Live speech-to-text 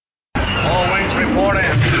report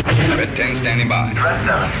in. Red 10 standing by. Red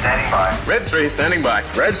 7 standing by. Red 3 standing by.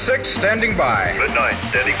 Red 6 standing by. Red 9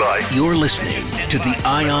 standing by. You're listening to the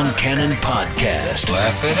Ion Cannon Podcast.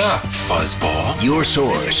 Laugh it up, fuzzball. Your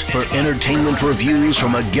source for entertainment reviews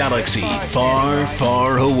from a galaxy far,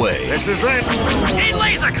 far away. This is it. Hey,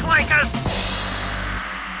 laser clankers!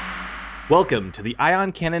 Welcome to the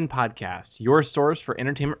Ion Cannon Podcast, your source for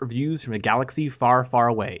entertainment reviews from a galaxy far, far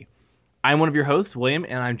away. I'm one of your hosts, William,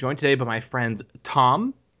 and I'm joined today by my friends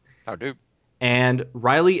Tom. Howdy. And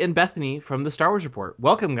Riley and Bethany from the Star Wars Report.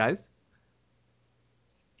 Welcome, guys.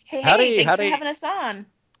 Hey, Howdy, thanks for having us on.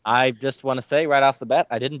 I just want to say right off the bat,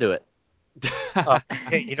 I didn't do it.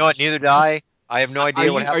 Hey, you know what? Neither did I. I have no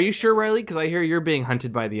idea what happened. Are you sure, Riley? Because I hear you're being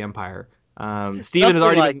hunted by the Empire. Steven Something has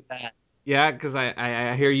already like that. Yeah, because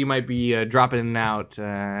I hear you might be dropping in and out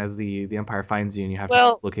as the Empire finds you and you have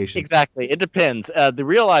locations. Exactly. It depends. The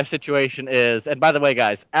real life situation is, and by the way,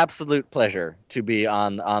 guys, absolute pleasure to be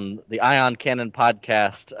on the Ion Cannon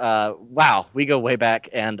Podcast. Wow, we go way back,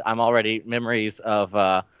 and I'm already memories of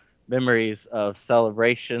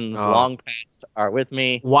celebrations long past are with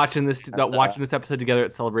me. Watching this episode together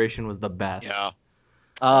at Celebration was the best. Yeah.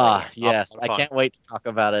 Yes, I can't wait to talk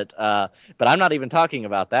about it. But I'm not even talking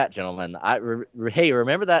about that, gentlemen. Hey,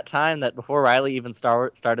 remember that time that before Riley even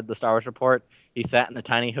started the Star Wars Report, he sat in a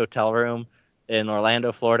tiny hotel room in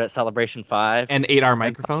Orlando, Florida at Celebration 5? And ate our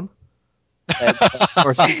microphone?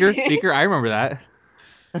 Or speaker? I remember that.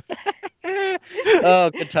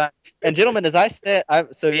 Oh, good time. And gentlemen, as I said, I'm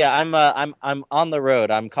on the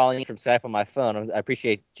road. I'm calling from Skype on my phone. I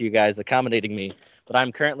appreciate you guys accommodating me, but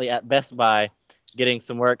I'm currently at Best Buy getting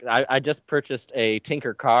some work. I just purchased a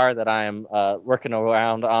Tinker car that I am working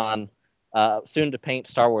around on, soon to paint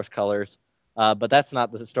Star Wars colors. But that's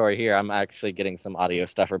not the story here. I'm actually getting some audio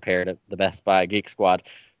stuff repaired at the Best Buy Geek Squad.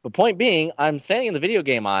 But point being, I'm standing in the video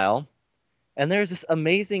game aisle, and there's this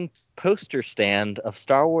amazing poster stand of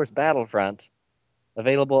Star Wars Battlefront,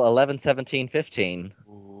 available 11/17/15.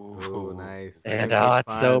 Ooh, nice. And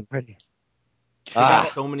it's so pretty. They got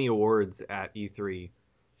so many awards at E3.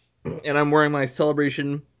 And I'm wearing my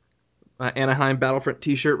Celebration Anaheim Battlefront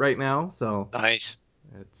t-shirt right now, so Nice.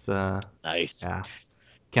 It's nice. Yeah,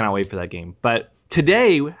 cannot wait for that game. But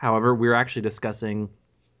today, however, we're actually discussing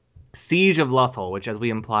Siege of Lothal, which, as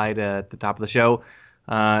we implied at the top of the show,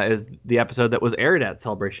 is the episode that was aired at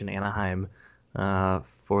Celebration Anaheim.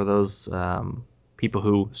 For those people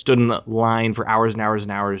who stood in the line for hours and hours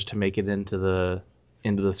and hours to make it into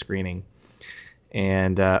the screening.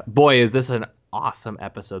 And boy, is this an awesome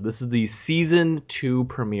episode. This is the season 2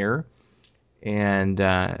 premiere, and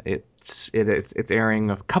it's airing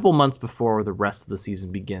a couple months before the rest of the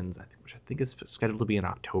season begins, which I think is scheduled to be in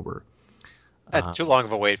October. Too long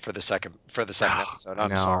of a wait for the second episode.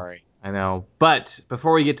 I'm sorry. I know. But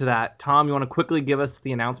before we get to that, Tom, you want to quickly give us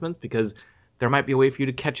the announcements, because there might be a way for you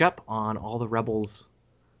to catch up on all the Rebels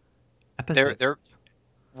episodes.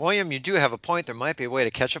 William, you do have a point. There might be a way to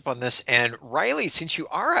catch up on this. And Riley, since you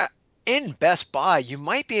are in Best Buy, you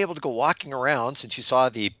might be able to go walking around, since you saw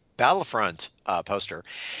the Battlefront poster,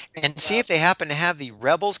 and see if they happen to have the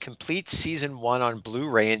Rebels Complete Season 1 on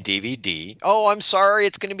Blu-ray and DVD. Oh, I'm sorry.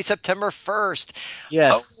 It's going to be September 1st.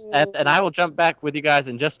 Yes, and I will jump back with you guys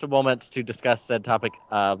in just a moment to discuss said topic.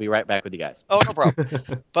 I'll be right back with you guys. Oh, no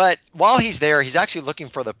problem. But while he's there, he's actually looking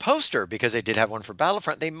for the poster, because they did have one for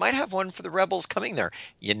Battlefront. They might have one for the Rebels coming there.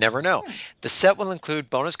 You never know. The set will include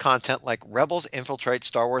bonus content like Rebels Infiltrate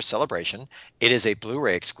Star Wars Celebration. It is a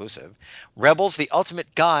Blu-ray exclusive. Rebels The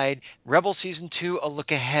Ultimate Guide, Rebels Season 2 A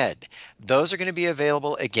Look Ahead. Those are going to be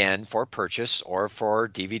available again for purchase or for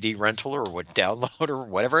DVD rental or download or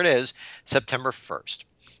whatever it is, September 1st.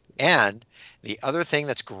 And the other thing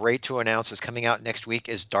that's great to announce is coming out next week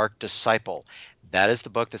is Dark Disciple. That is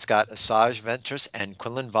the book that's got Asajj Ventress and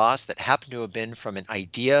Quinlan Vos that happened to have been from an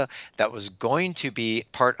idea that was going to be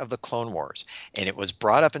part of the Clone Wars. And it was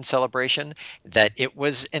brought up in Celebration that it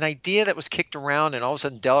was an idea that was kicked around, and all of a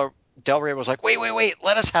sudden Del Rey was like, wait,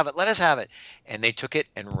 let us have it. And they took it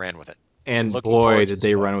and ran with it. And boy, did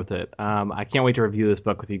they run with it. I can't wait to review this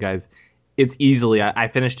book with you guys. It's easily, I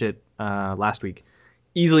finished it last week,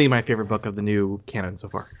 easily my favorite book of the new canon so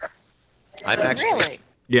far. Really?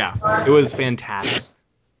 Yeah, it was fantastic.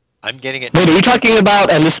 I'm getting it. Wait, are you talking about?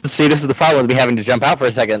 And this is the problem with me having to jump out for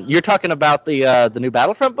a second. You're talking about the new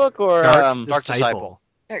Battlefront book, or Dark Disciple?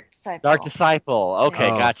 Dark Disciple. Okay,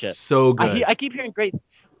 gotcha. So good. I keep hearing great.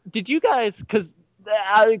 Did you guys? Because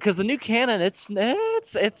the new canon,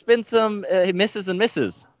 it's been some misses and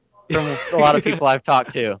misses from a lot of people I've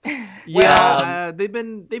talked to. Yeah, they've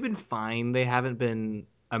been fine. They haven't been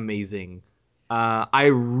amazing. I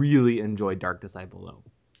really enjoyed Dark Disciple though.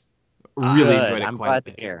 really Good. enjoyed it I'm quite glad a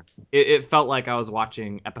bit. to hear. It felt like I was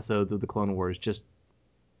watching episodes of the Clone Wars just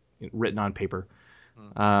written on paper.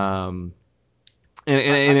 And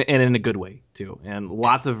in a good way too, and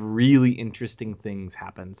lots of really interesting things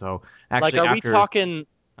happen. So actually, Like, are we after, talking?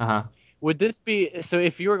 Uh-huh. Would this be so?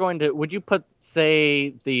 If you were going to, would you put,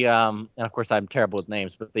 say, the and of course I'm terrible with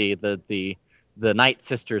names, but the Night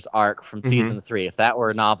Sisters arc from season 3, if that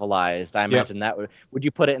were novelized, I imagine that would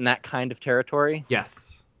you put it in that kind of territory?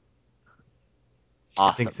 Yes.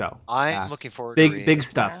 Awesome. I think so. I'm looking forward to reading big this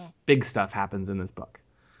stuff. Wow. Big stuff happens in this book.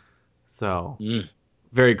 So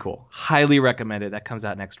very cool. Highly recommended. That comes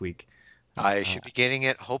out next week. I should be getting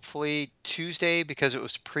it hopefully Tuesday because it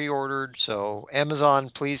was pre-ordered. So Amazon,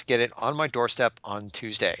 please get it on my doorstep on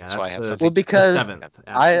Tuesday. Yeah, So I that's have the- something. Well, because the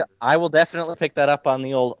 7th. I will definitely pick that up on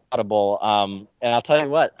the old Audible. And I'll tell you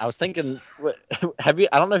what, I was thinking, I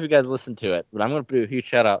don't know if you guys listened to it, but I'm going to do a huge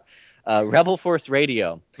shout out. Rebel Force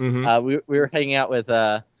Radio. Mhm. We were hanging out with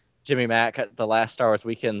Jimmy Mack at the last Star Wars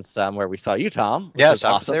weekends where we saw you, Tom. Which Yes, was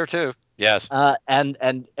I was awesome. there too. Yes. And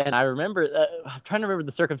I remember, I'm trying to remember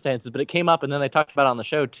the circumstances, but it came up, and then they talked about it on the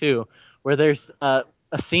show too, where there's a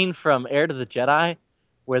scene from Heir to the Jedi,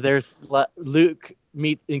 where there's Luke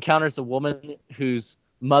encounters a woman whose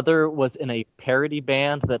mother was in a parody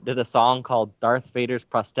band that did a song called Darth Vader's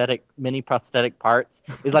mini prosthetic parts.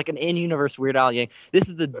 It's like an in-universe Weird Al Yankovic. This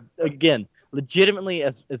is again, legitimately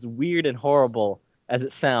as weird and horrible as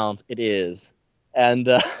it sounds, it is. And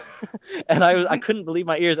and I couldn't believe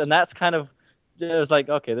my ears, and that's kind of, it was like,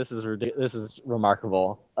 okay, this is ridiculous. This is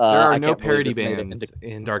remarkable. There are I no can't believe parody this made it bands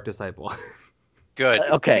in Dark Disciple. Good.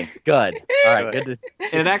 okay, good. All right, good.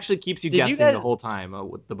 And it actually keeps you Did you guessing guys- the whole time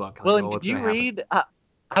with the book. Like, William, what's did you gonna happen? read?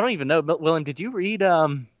 I don't even know, but William, did you read?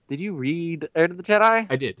 Did you read Heir to the Jedi?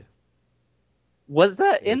 I did. Was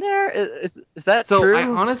that in there? Is that So true? I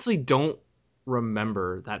honestly don't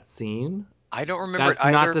remember that scene. I don't remember That's it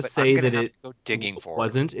either, not to but say I'm gonna that have it to go digging for it.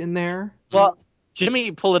 wasn't in there. Well,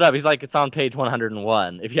 Jimmy pulled it up. He's like, it's on page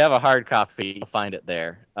 101. If you have a hard copy, you'll find it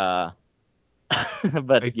there. But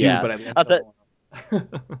I do, yeah, but I I'll tell.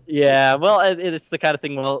 Yeah, well, it's the kind of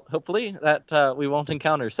thing. Well, hopefully that we won't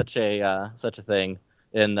encounter such a thing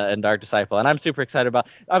in Dark Disciple, and I'm super excited about.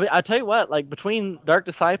 I mean, I tell you what, like between Dark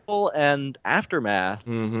Disciple and Aftermath,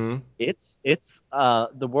 Mm-hmm. it's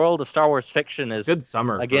the world of Star Wars fiction is Good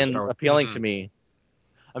summer for again Star Wars. appealing to me.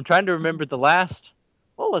 I'm trying to remember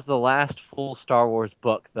what was the last full Star Wars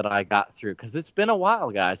book that I got through? Because it's been a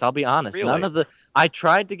while, guys. I'll be honest. Really? I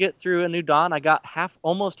tried to get through A New Dawn. I got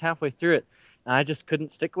almost halfway through it, and I just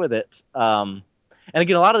couldn't stick with it. And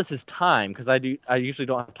again, a lot of this is time, because I usually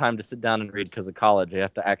don't have time to sit down and read because of college. You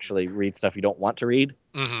have to actually read stuff you don't want to read.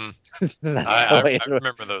 That's the way I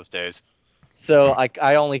remember those days. So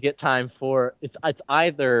I only get time for it's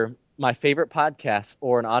either my favorite podcast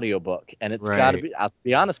or an audiobook, and it's got to Right. be. I'll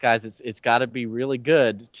be honest, guys, it's got to be really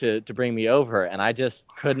good to bring me over, and I just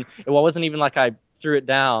couldn't. It wasn't even like I threw it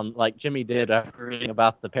down like Jimmy did after reading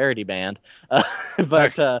about the parody band,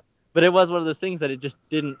 but it was one of those things that it just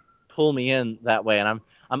didn't pull me in that way, and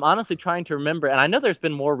I'm honestly trying to remember, and I know there's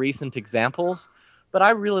been more recent examples, but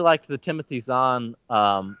I really liked the Timothy Zahn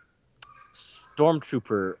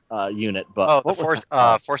Stormtrooper unit book. Oh, What was that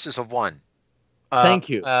called? Forces of One. Thank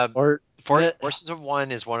you. Forces of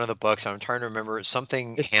One is one of the books. I'm trying to remember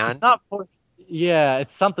something. It's not. Yeah,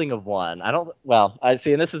 it's something of one. I don't. Well, I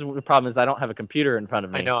see, and this is the problem is I don't have a computer in front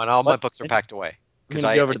of me. I know, and all my books are packed away. I'm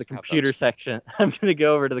going to go over to the computer section. I'm going to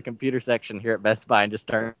go over to the computer section here at Best Buy and just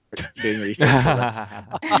start doing research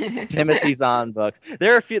for Timothy Zahn books.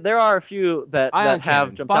 There are a few that have jumped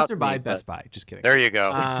out to sponsored by me, Best Buy. Just kidding. There you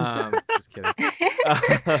go. Just kidding.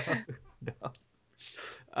 No.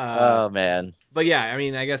 Oh man. But yeah, I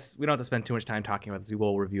mean, I guess we don't have to spend too much time talking about this. We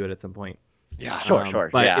will review it at some point. Yeah, sure.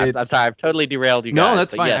 But yeah, I'm sorry, I've totally derailed you guys. No,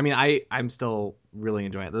 that's fine. Yes. I mean, I'm still really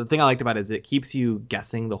enjoying it. The thing I liked about it is it keeps you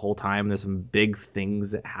guessing the whole time. There's some big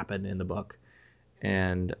things that happen in the book,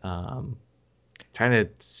 and trying to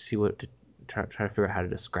see try to figure out how to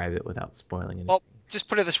describe it without spoiling anything. Well, just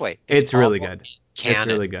put it this way: it's really good. Canon. It's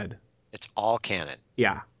really good. It's all canon.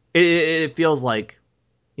 Yeah, it feels like,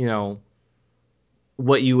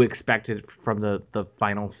 what you expected from the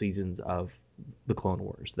final seasons of the Clone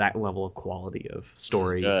Wars. That level of quality of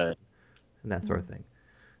story and that sort of thing.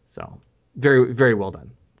 So very, very well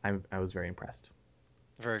done. I was very impressed.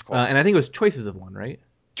 Very cool. And I think it was Choices of One, right?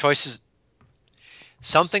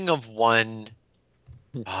 Something of One.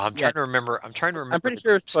 I'm trying to remember. I'm pretty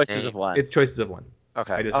sure it's Choices of One. It's Choices of One.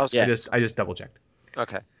 Okay. I just double checked.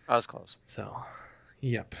 Okay. I was close. So,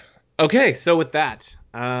 yep. Okay, so with that,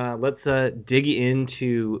 let's dig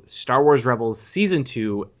into Star Wars Rebels Season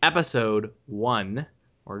 2, Episode 1,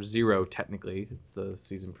 or 0 technically. It's the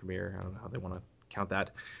season premiere. I don't know how they want to count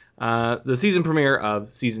that. The season premiere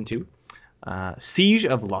of season 2, Siege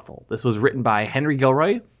of Lothal. This was written by Henry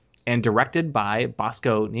Gilroy and directed by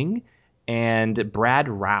Bosco Ning and Brad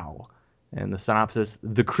Rao. And the synopsis: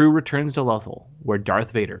 the crew returns to Lothal, where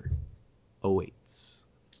Darth Vader awaits.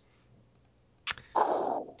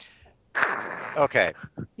 Okay.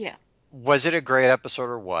 Yeah. Was it a great episode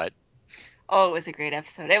or what? Oh, it was a great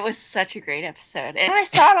episode. It was such a great episode. And I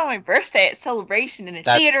saw it on my birthday at Celebration in a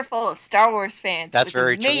theater full of Star Wars fans. That's it was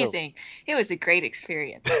very amazing. It was a great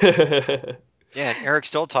experience. Yeah, and Eric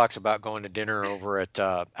still talks about going to dinner over at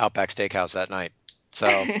Outback Steakhouse that night. So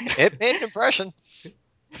it made an impression.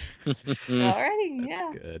 Alrighty, yeah.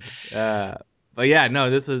 That's good. But yeah, no,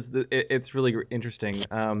 it's really interesting.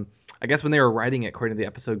 I guess when they were writing it, according to the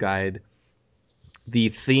episode guide, the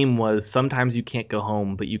theme was sometimes you can't go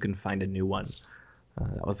home, but you can find a new one.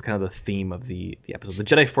 That was kind of the theme of the episode, the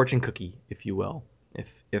Jedi fortune cookie, if you will,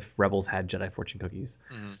 if Rebels had Jedi fortune cookies.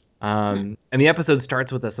 And the episode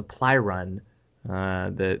starts with a supply run.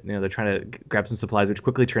 That they're trying to grab some supplies, which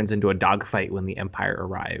quickly turns into a dogfight when the Empire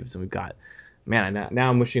arrives. And we've got, man, now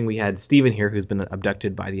I'm wishing we had Steven here, who's been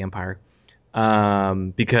abducted by the Empire,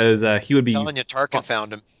 because he would be telling you, Tarkin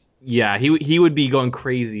found him. Yeah, he would be going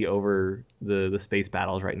crazy over the space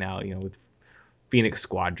battles right now. With Phoenix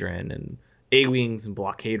Squadron and A-wings and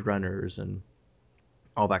blockade runners and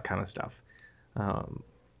all that kind of stuff. And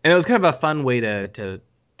it was kind of a fun way to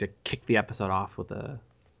kick the episode off with a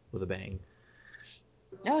bang.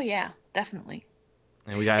 Oh yeah, definitely.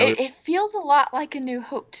 And we got it feels a lot like A New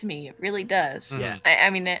Hope to me. It really does. Yeah.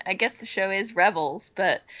 I mean, I guess the show is Rebels,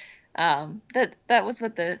 but that was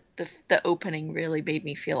what the opening really made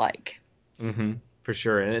me feel like. Mm-hmm, for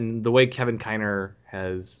sure. And the way Kevin Kiner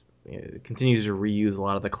has continues to reuse a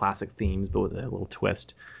lot of the classic themes, but with a little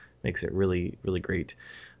twist, makes it really, really great.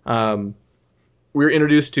 We were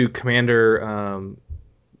introduced to Commander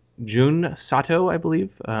Jun Sato, I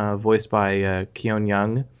believe, voiced by Keon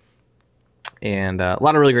Young, and a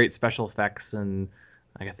lot of really great special effects, and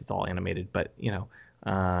I guess it's all animated, but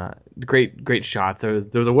great shots. There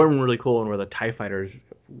was a one really cool one where the TIE fighter's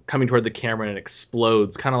coming toward the camera and it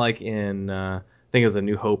explodes, kind of like in I think it was A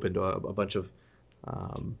New Hope, into a bunch of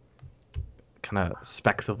kind of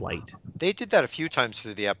specks of light. They did that a few times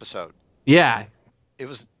through the episode. Yeah, it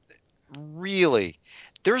was really,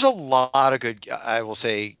 there's a lot of good, I will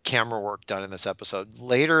say, camera work done in this episode.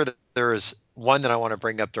 Later, there is one that I want to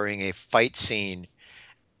bring up during a fight scene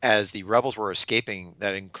as the rebels were escaping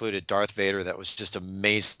that included Darth Vader. That was just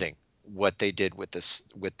amazing what they did with this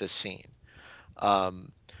scene.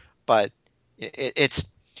 But it's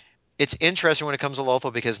interesting when it comes to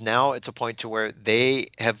Lothal, because now it's a point to where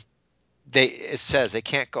it says they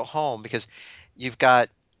can't go home because you've got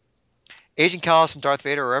Agent Kallus and Darth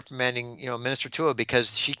Vader are reprimanding, Minister Tua,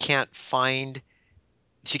 because she can't find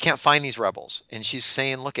these rebels, and she's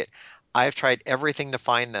saying, "Look, I've tried everything to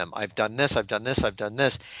find them. I've done this, I've done this, I've done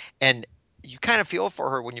this," and you kind of feel for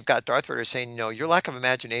her when you've got Darth Vader saying, "Your lack of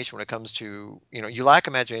imagination when it comes to, you lack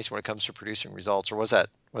imagination when it comes to producing results," or was that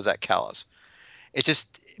Kallus? It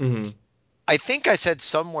just, I think I said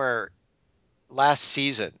somewhere last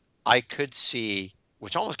season I could see,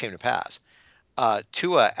 which almost came to pass,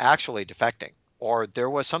 Tua actually defecting, or there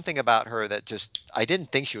was something about her that just, I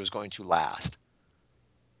didn't think she was going to last.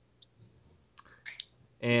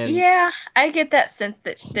 And yeah, I get that sense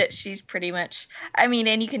that she's pretty much. I mean,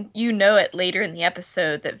 and you know it later in the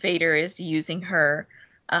episode that Vader is using her.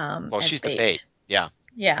 Well, as she's bait. the bait. Yeah.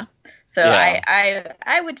 Yeah. So Yeah.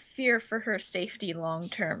 I would fear for her safety long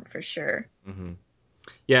term for sure. Mm-hmm.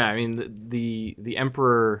 Yeah, I mean the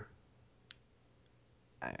Emperor,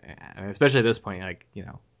 especially at this point,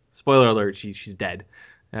 spoiler alert, she's dead.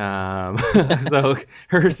 So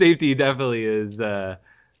her safety definitely is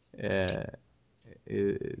kind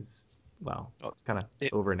of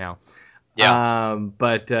over now. Yeah.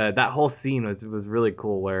 But that whole scene was really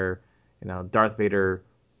cool, where Darth Vader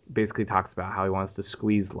basically talks about how he wants to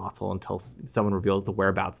squeeze Lothal until someone reveals the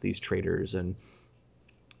whereabouts of these traitors, and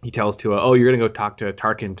he tells Tua, "Oh, you're gonna go talk to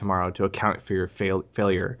Tarkin tomorrow to account for your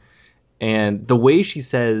failure." And the way she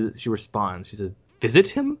responds, she says, "Visit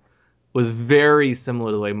him," was very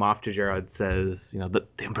similar to the way Moff Gideon says, the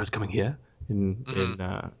Emperor's coming here in Return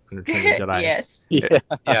of the Jedi. Yes.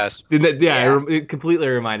 Yes. It completely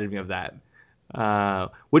reminded me of that,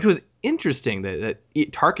 which was interesting that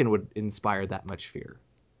Tarkin would inspire that much fear.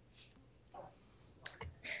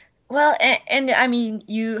 Well, and I mean,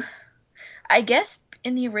 I guess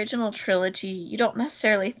in the original trilogy, you don't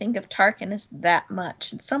necessarily think of Tarkin as that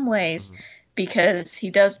much. In some ways, because he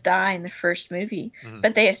does die in the first movie. Mhm.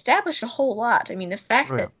 But they establish a whole lot. I mean, the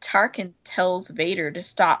fact Oh, yeah. that Tarkin tells Vader to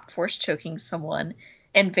stop force choking someone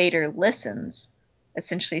and Vader listens,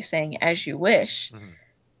 essentially saying, as you wish, Mhm.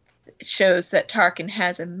 shows that Tarkin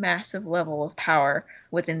has a massive level of power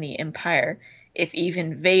within the Empire, if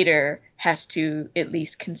even Vader has to at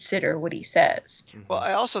least consider what he says. Well,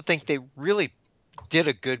 I also think they really did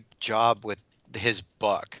a good job with his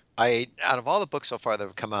book. Out of all the books so far that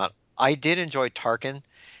have come out, I did enjoy Tarkin.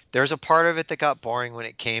 There's a part of it that got boring when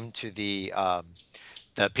it came to the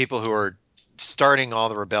people who are starting all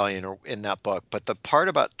the rebellion in that book. But the part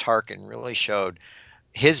about Tarkin really showed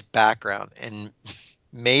his background and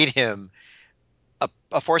made him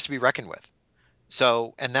a force to be reckoned with.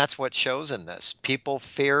 So, and that's what shows in this. People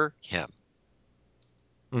fear him.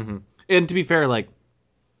 Mm-hmm. And to be fair, like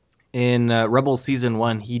in Rebels season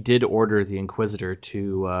 1, he did order the Inquisitor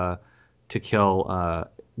to kill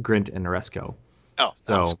Grint and Oresco. Oh,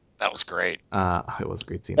 So that was great. it was a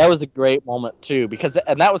great scene. That was a great moment too, because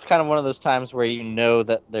that was kind of one of those times where you know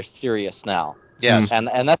that they're serious now, Yes. and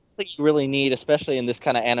that's something you really need, especially in this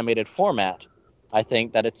kind of animated format. I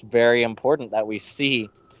think that it's very important that we see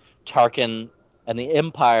Tarkin and the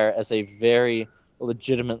Empire as a very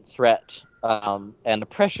legitimate threat and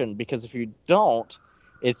oppression, because if you don't,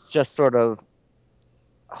 it's just sort of,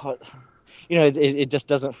 it just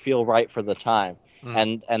doesn't feel right for the time.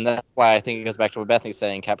 Mm. And that's why I think it goes back to what Bethany's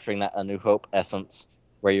saying, capturing that A New Hope essence,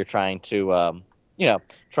 where you're trying to,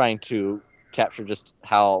 trying to capture just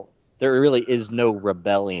how there really is no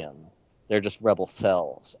rebellion. They're just rebel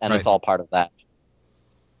cells, and it's Right. all part of that.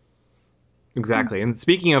 Exactly. And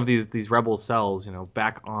speaking of these rebel cells,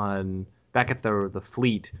 back at the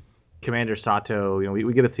fleet, Commander Sato,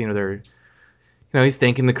 we get a scene where he's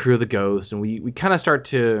thanking the crew of the Ghost, and we kind of start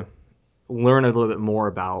to learn a little bit more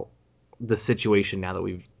about the situation now that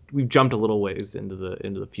we've jumped a little ways into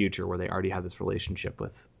the future, where they already have this relationship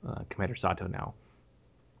with Commander Sato now.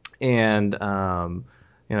 And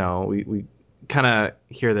we kind of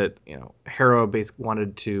hear that Hera basically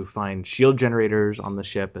wanted to find shield generators on the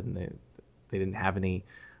ship, and they didn't have any.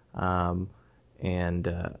 And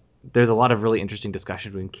there's a lot of really interesting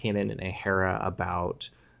discussion between Kanan and Hera about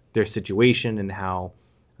their situation and how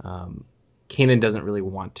Kanan doesn't really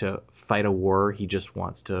want to fight a war. He just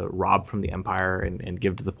wants to rob from the Empire and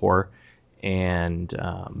give to the poor. And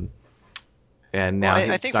now I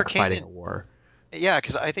he's think for stuck fighting a Kanan, war. yeah,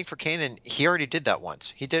 because I think for Kanan, he already did that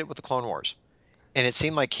once. He did it with the Clone Wars, and it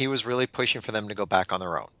seemed like he was really pushing for them to go back on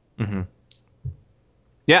their own. Mm-hmm.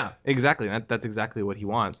 Yeah, exactly. That's exactly what he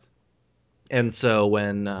wants. And so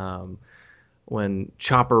when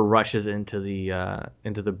Chopper rushes into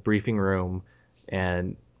the briefing room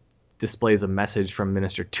and displays a message from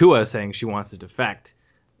Minister Tua saying she wants to defect,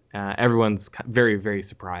 everyone's very, very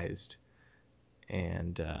surprised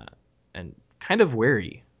and kind of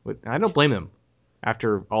wary. I don't blame him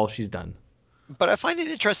after all she's done. But I find it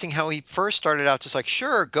interesting how he first started out just like,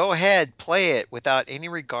 sure, go ahead, play it, without any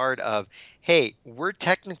regard of, hey, we're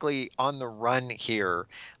technically on the run here.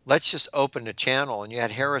 Let's just open a channel. And you had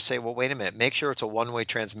Hera say, well, wait a minute, make sure it's a one-way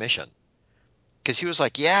transmission. Because he was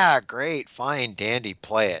like, yeah, great, fine, dandy,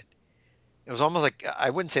 play it. It was almost like, I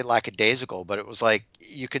wouldn't say lackadaisical, but it was like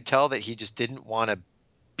you could tell that he just didn't want to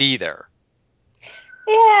be there.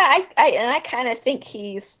 Yeah, I kind of think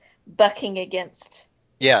he's bucking against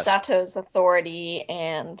Yes, Sato's authority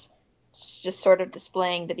and just sort of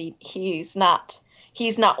displaying that he's not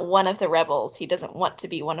one of the rebels. He doesn't want to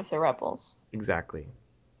be one of the rebels. Exactly.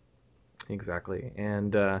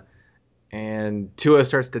 And Tua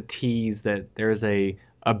starts to tease that there's a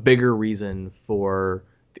bigger reason for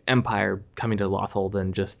the Empire coming to Lothal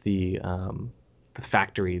than just the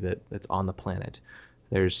factory that's on the planet.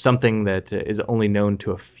 There's something that is only known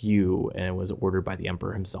to a few, and it was ordered by the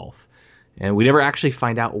Emperor himself. And we never actually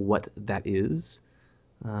find out what that is,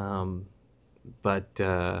 but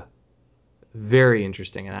very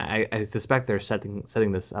interesting. And I suspect they're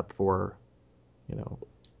setting this up for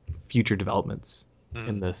future developments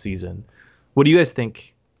in the season. What do you guys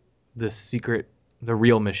think the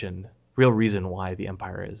real mission, real reason why the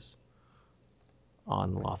Empire is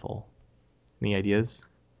on Lothal? Any ideas?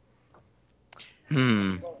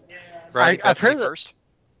 Riley, I've Bethany heard first.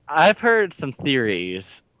 I've heard some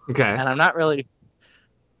theories, Okay. and I'm not really.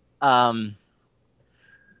 But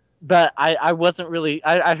I wasn't really.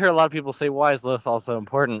 I heard a lot of people say, why is Lothal so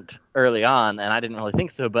important early on, and I didn't really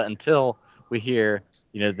think so. But until we hear,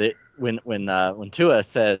 that when Tua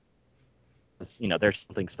says, there's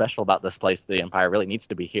something special about this place, the Empire really needs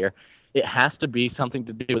to be here. It has to be something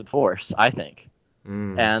to do with Force, I think.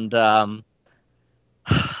 Mm. And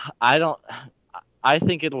I don't. I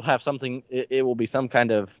think it'll have something. It will be some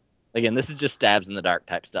kind of. Again, this is just stabs in the dark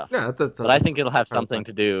type stuff. Yeah, but I think it'll have something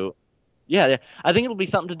to do. Yeah, I think it'll be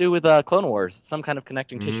something to do with Clone Wars. Some kind of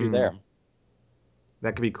connecting tissue there.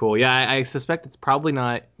 That could be cool. Yeah, I suspect it's probably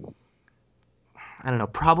not. I don't know.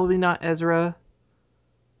 Probably not Ezra.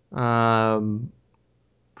 Probably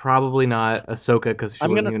not Ahsoka because she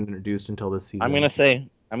wasn't even introduced until this season. I'm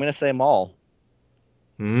gonna say Maul.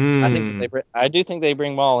 I do think they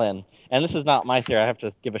bring Maul in, and this is not my theory. I have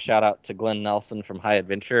to give a shout out to Glenn Nelson from High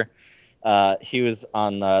Adventure. He was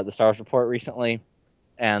on the Star Wars Report recently,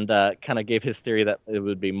 and kind of gave his theory that it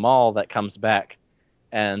would be Maul that comes back,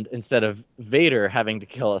 and instead of Vader having to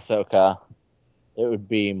kill Ahsoka, it would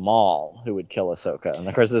be Maul who would kill Ahsoka. And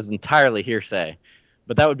of course, this is entirely hearsay,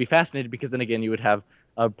 but that would be fascinating because then again, you would have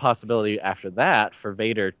a possibility after that for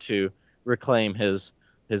Vader to reclaim his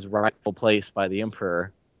rightful place by the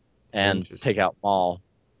Emperor and take out Maul.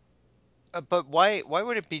 But why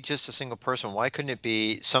would it be just a single person? Why couldn't it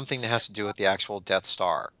be something that has to do with the actual Death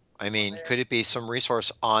Star? I mean, could it be some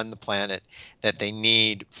resource on the planet that they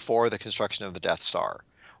need for the construction of the Death Star,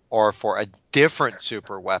 or for a different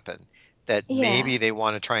super weapon that maybe they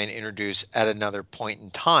want to try and introduce at another point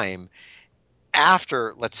in time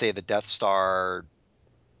after, let's say, the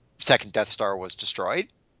second Death Star was destroyed?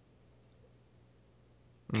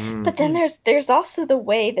 But then there's also the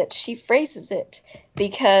way that she phrases it,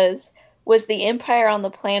 because was the Empire on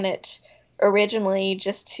the planet originally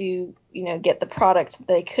just to, get the product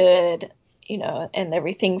they could, and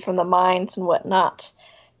everything from the mines and whatnot.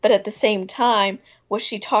 But at the same time, was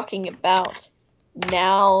she talking about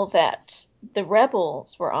now that the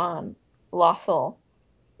rebels were on Lothal?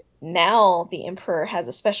 Now the Emperor has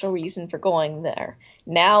a special reason for going there.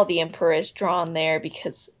 Now the Emperor is drawn there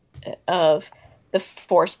because of the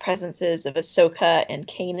force presences of Ahsoka and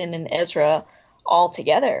Kanan and Ezra all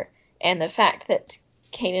together, and the fact that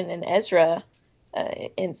Kanan and Ezra,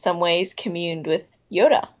 in some ways, communed with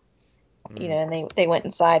Yoda. And they went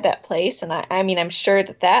inside that place, and I mean, I'm sure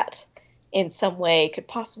that in some way could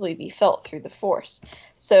possibly be felt through the Force.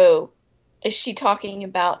 So, is she talking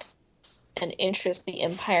about an interest the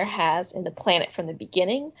Empire has in the planet from the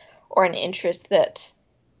beginning, or an interest that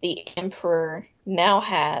the Emperor now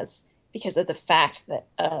has because of the fact that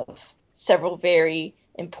of several very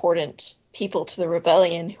important people to the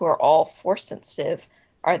rebellion who are all force sensitive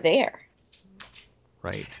are there?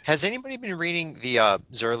 Right. Has anybody been reading the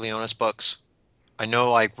Zara Leonis books? I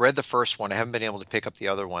know I read the first one. I haven't been able to pick up the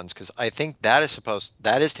other ones because I think that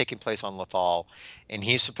is taking place on Lothal, and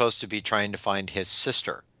he's supposed to be trying to find his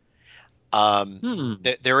sister.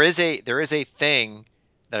 There is a thing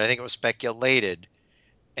that I think it was speculated,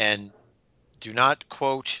 and do not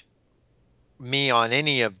quote me on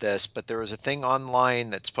any of this, but there was a thing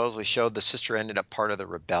online that supposedly showed the sister ended up part of the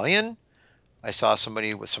rebellion. I saw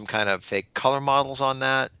somebody with some kind of fake color models on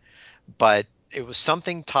that, but it was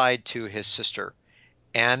something tied to his sister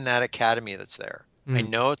and that academy that's there. I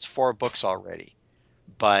know it's 4 books already,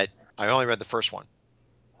 but I only read the first one.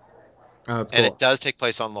 Oh, that's and cool. It does take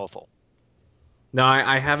place on Lothal. No,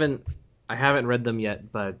 I haven't read them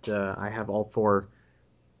yet, but I have all 4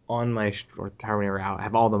 on my or however many are out. I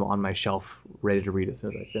have all of them on my shelf, ready to read as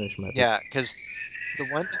soon as I finish my. Yeah, because the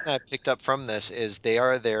one thing that I picked up from this is they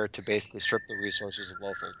are there to basically strip the resources of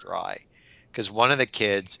Lothal dry. Because one of the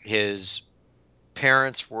kids, his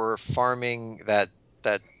parents were farming that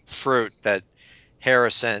fruit that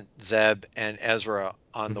Hera sent Zeb and Ezra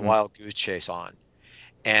on the wild goose chase on.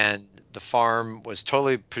 And the farm was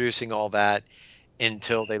totally producing all that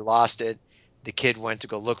until they lost it. The kid went to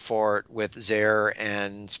go look for it with Zaire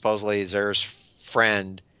and supposedly Zaire's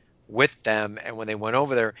friend with them. And when they went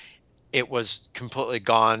over there, it was completely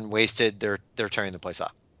gone, wasted. They're tearing the place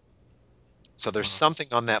up. So there's something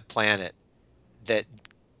on that planet that,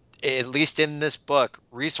 at least in this book,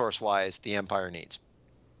 resource wise, the Empire needs.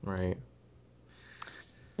 Right.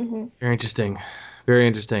 Mm-hmm. Very interesting. Very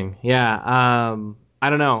interesting. Yeah. I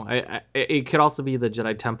don't know. It could also be the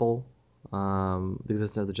Jedi Temple. The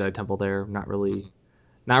existence of the Jedi Temple there. Not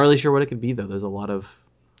really sure what it could be though. There's a lot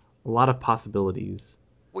of possibilities.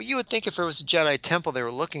 Well, you would think if it was a Jedi Temple they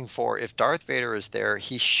were looking for, if Darth Vader is there,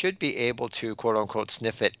 he should be able to quote unquote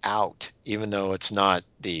sniff it out, even though it's not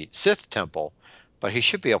the Sith Temple, but he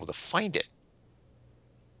should be able to find it.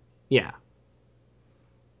 Yeah.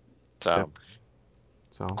 So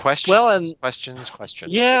questions.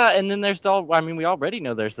 Yeah, and then there's we already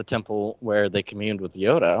know there's the temple where they communed with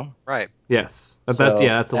Yoda. Right. Yes. That's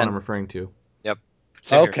the one I'm referring to. Yep.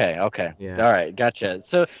 Okay. Yeah. All right. Gotcha.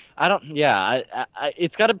 So I don't. Yeah.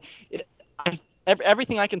 It's got to.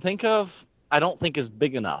 Everything I can think of, I don't think is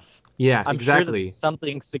big enough. Yeah, I'm sure exactly. that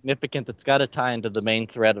something significant that's got to tie into the main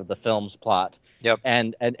thread of the film's plot. Yep.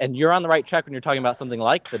 And you're on the right track when you're talking about something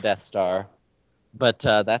like the Death Star, but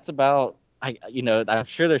that's about I'm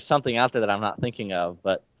sure there's something out there that I'm not thinking of,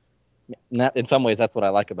 but in some ways that's what I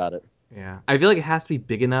like about it. Yeah, I feel like it has to be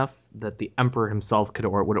big enough that the Emperor himself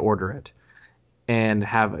would order it, and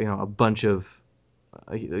have a bunch of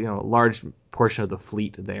a large portion of the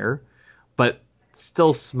fleet there, but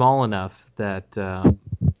still small enough that the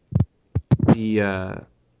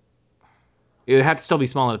it would have to still be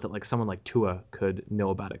small enough that like someone like Tua could know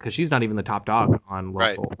about it, because she's not even the top dog on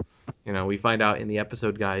Right. Lothal. We find out in the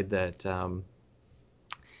episode guide that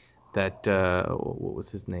what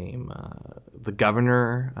was his name? The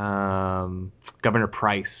governor, Governor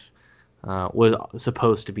Price, was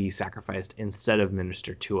supposed to be sacrificed instead of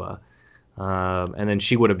Minister Tua, and then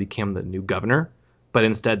she would have become the new governor, but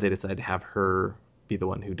instead they decided to have her be the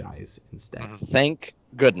one who dies instead. Thank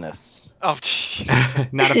goodness. Oh,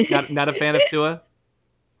 jeez. Not a fan of Tua.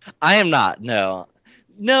 I am not. No,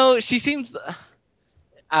 she seems.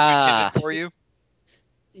 Too timid for you?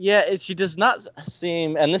 Yeah, she does not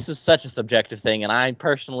seem, and this is such a subjective thing, and I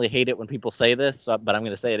personally hate it when people say this, but I'm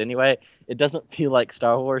going to say it anyway. It doesn't feel like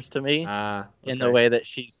Star Wars to me in the way that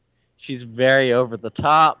she's very over the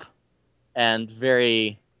top and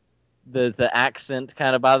very the accent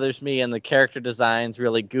kind of bothers me, and the character design's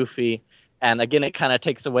really goofy, and again it kind of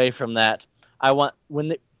takes away from that. I want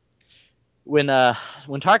when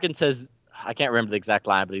Tarkin says, I can't remember the exact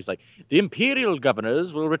line, but he's like, the Imperial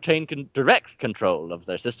governors will retain direct control of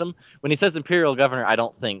their system. When he says Imperial governor, I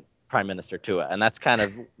don't think Prime Minister Tua, and that's kind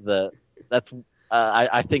of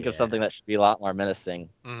I think of something that should be a lot more menacing.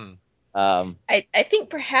 I think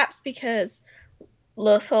perhaps because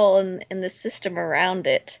Lothal and the system around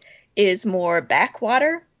it is more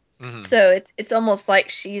backwater. So it's almost like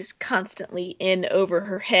she's constantly in over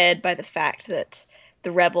her head by the fact that the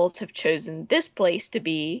rebels have chosen this place to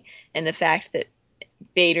be, and the fact that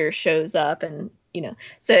Vader shows up, and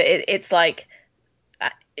so it's like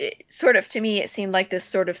sort of, to me it seemed like this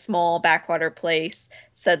sort of small backwater place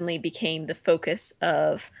suddenly became the focus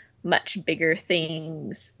of much bigger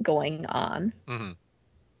things going on.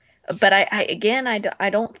 But I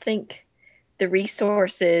don't think the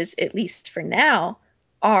resources, at least for now,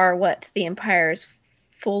 are what the Empire is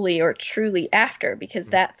fully or truly after, because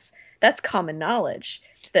that's common knowledge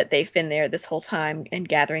that they've been there this whole time and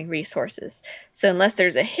gathering resources. So unless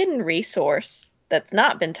there's a hidden resource that's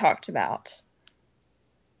not been talked about,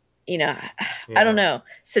 I don't know.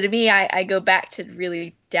 So to me, I go back to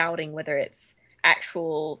really doubting whether it's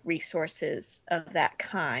actual resources of that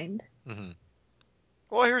kind.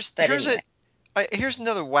 Well, here's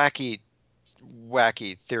another wacky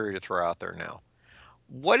theory to throw out there now.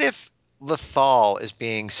 What if Lothal is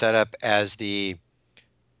being set up as the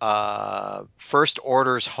First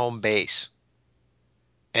Order's home base,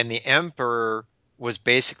 and the Emperor was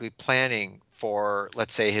basically planning for,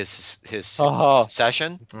 let's say, his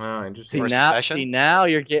succession? Oh, interesting. Now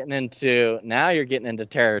you're getting into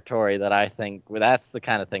territory that I think that's the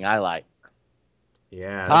kind of thing I like.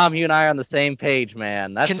 Yeah, Tom, you and I are on the same page,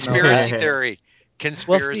 man. That's conspiracy theory.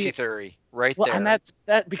 Conspiracy theory, right there. And that's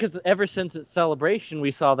because ever since its celebration,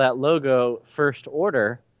 we saw that logo, First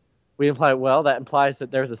Order. We imply, well, that implies that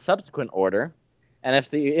there's a subsequent order, and if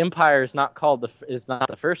the Empire is not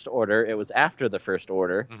the First Order, it was after the First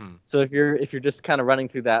Order. So if you're just kind of running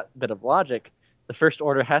through that bit of logic, the First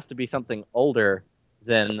Order has to be something older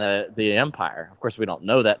than the Empire. Of course, we don't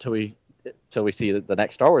know that till we see the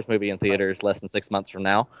next Star Wars movie in theaters less than 6 months from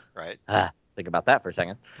now. Right. Think about that for a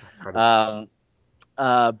second. But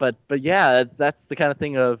yeah, that's the kind of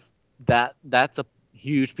thing of that's a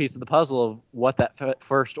huge piece of the puzzle of what that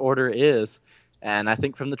First Order is. And I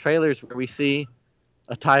think from the trailers where we see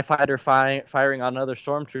a TIE fighter firing on other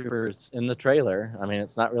stormtroopers in the trailer, I mean,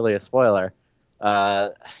 it's not really a spoiler.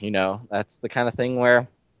 That's the kind of thing where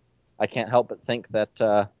I can't help but think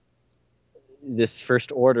that this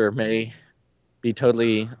First Order may be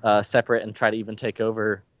totally separate and try to even take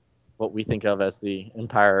over what we think of as the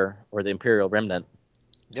Empire or the Imperial remnant.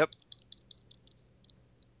 Yep.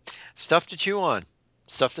 Stuff to chew on.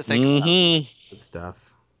 Stuff to think about. Good stuff.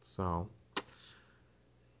 So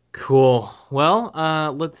cool. Well,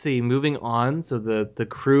 let's see. Moving on. So the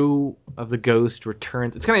crew of the Ghost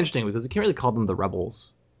returns. It's kind of interesting because we can't really call them the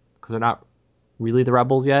Rebels because they're not really the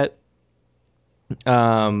Rebels yet.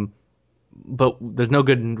 But there's no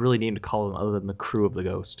good really name to call them other than the crew of the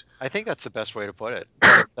Ghost. I think that's the best way to put it.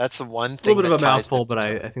 That's the one It's thing. A little bit of a mouthful, but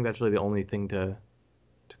I think that's really the only thing to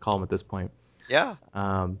call them at this point. Yeah.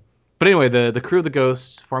 But anyway, the crew of the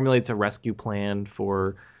Ghost formulates a rescue plan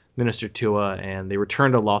for Minister Tua, and they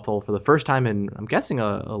return to Lothal for the first time in, I'm guessing,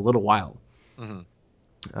 a little while. Mm-hmm.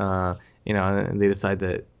 And they decide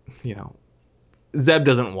that, Zeb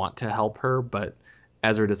doesn't want to help her, but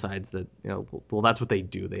Ezra decides that, well, that's what they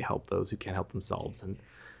do. They help those who can't help themselves. And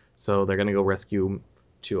so they're going to go rescue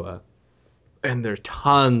Tua. And there's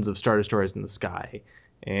tons of Star Destroyers in the sky.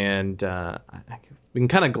 And we can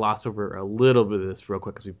kind of gloss over a little bit of this real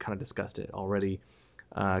quick because we've kind of discussed it already.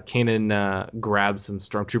 Kanan grabs some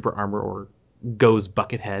Stormtrooper armor, or goes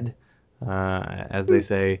Buckethead, as they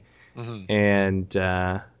say, and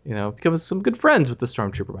becomes some good friends with the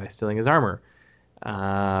Stormtrooper by stealing his armor.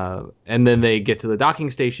 And then they get to the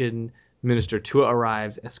docking station. Minister Tua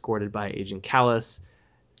arrives, escorted by Agent Callus.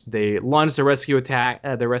 They launch the rescue attack.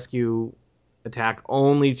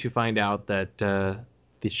 Only to find out that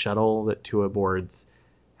the shuttle that Tua boards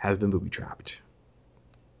has been booby trapped.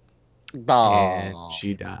 And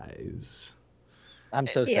she dies. I'm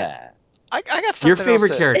so sad. I got something Your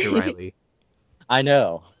favorite else character, Riley. I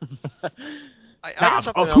know. I got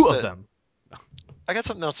something else two of them. I got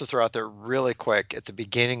something else to throw out there really quick at the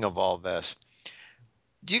beginning of all this.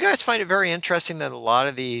 Do you guys find it very interesting that a lot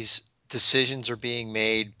of these decisions are being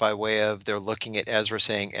made by way of they're looking at Ezra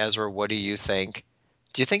saying, Ezra, what do you think?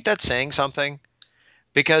 Do you think that's saying something?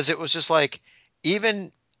 Because it was just like,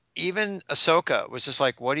 even Ahsoka was just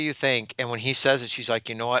like, what do you think? And when he says it, she's like,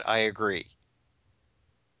 you know what? I agree.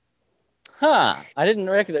 Huh. I didn't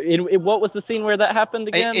recognize what was the scene where that happened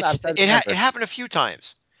again? It happened a few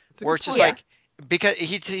times where it's just point. like, because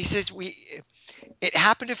he says it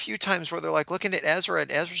happened a few times where they're like looking at Ezra,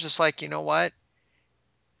 and Ezra's just like, you know what?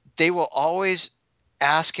 They will always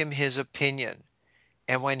ask him his opinion.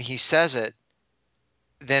 And when he says it,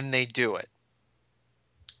 then they do it.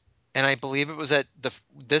 And I believe it was at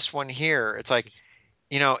this one here. It's like,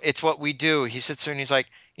 it's what we do. He sits there and he's like,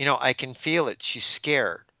 I can feel it. She's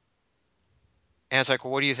scared. And it's like,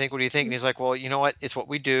 well, what do you think? What do you think? And he's like, well, you know what? It's what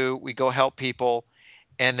we do. We go help people.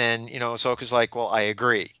 And then, Ahsoka's like, well, I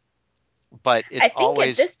agree. But it's I think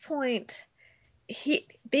always at this point, he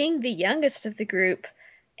being the youngest of the group,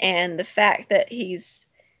 and the fact that he's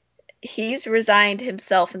resigned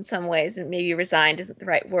himself in some ways, and maybe resigned isn't the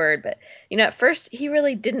right word, but at first he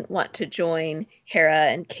really didn't want to join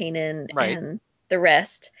Hera and Kanan Right. and the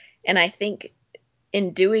rest, and I think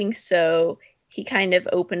in doing so he kind of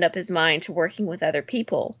opened up his mind to working with other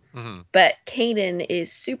people. Mm-hmm. But Kanan is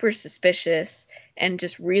super suspicious and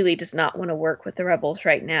just really does not want to work with the rebels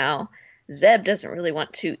right now. Zeb doesn't really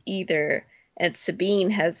want to either. And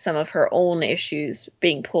Sabine has some of her own issues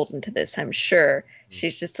being pulled into this, I'm sure.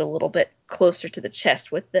 She's just a little bit closer to the chest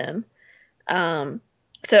with them.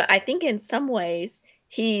 So I think in some ways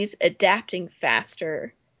he's adapting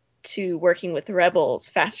faster to working with the rebels,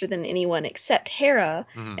 faster than anyone except Hera.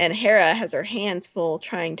 Mm-hmm. And Hera has her hands full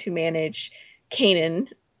trying to manage Kanan,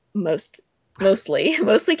 mostly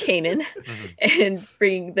Kanan, Mm-hmm. and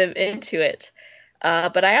bring them into it.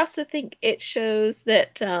 But I also think it shows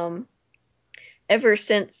that ever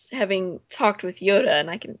since having talked with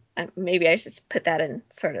Yoda, and maybe I should put that in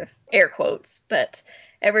sort of air quotes, but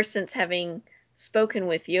ever since having spoken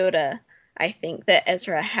with Yoda, I think that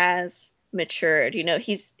Ezra has matured.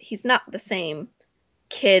 He's not the same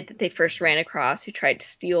kid that they first ran across who tried to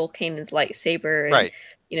steal Kanan's lightsaber and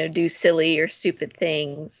Right. do silly or stupid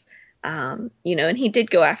things. And he did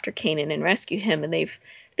go after Kanan and rescue him, and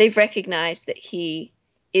they've recognized that he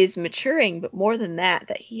is maturing, but more than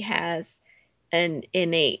that he has an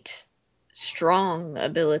innate strong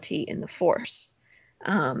ability in the Force.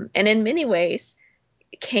 And in many ways,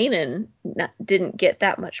 Kanan didn't get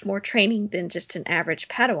that much more training than just an average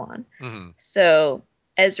Padawan. Mm-hmm. So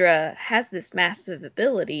Ezra has this massive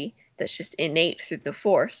ability that's just innate through the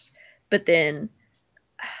Force. But then,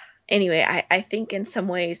 anyway, I think in some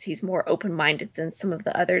ways he's more open-minded than some of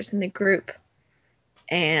the others in the group.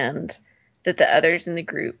 And that the others in the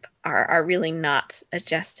group are really not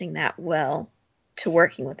adjusting that well to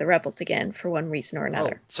working with the rebels again for one reason or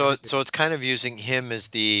another. So it's kind of using him as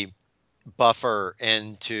the buffer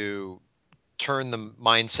and to turn the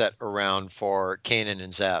mindset around for Kanan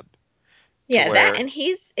and Zeb. To Yeah, that, where and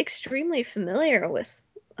he's extremely familiar with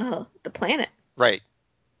the planet. right.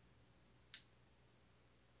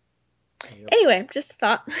 Anyway, just a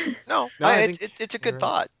thought. No, I think it's a you're good right.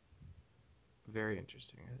 thought. Very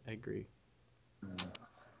interesting. I agree.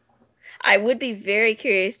 I would be very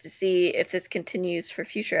curious to see if this continues for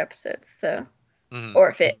future episodes, though, Mm-hmm. or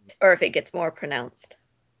if it gets more pronounced.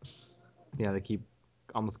 Yeah, they keep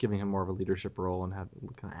almost giving him more of a leadership role and kind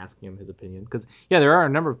of asking him his opinion. Because there are a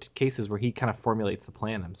number of cases where he kind of formulates the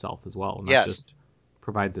plan himself as well, not just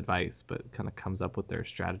provides advice, but kind of comes up with their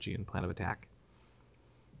strategy and plan of attack.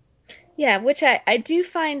 Yeah, which I do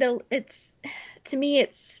find it's to me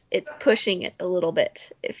it's pushing it a little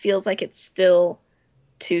bit. It feels like it's still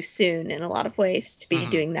too soon in a lot of ways to be Hmm.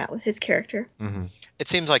 doing that with his character. Mm-hmm. It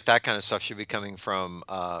seems like that kind of stuff should be coming from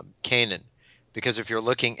Kanan, because if you're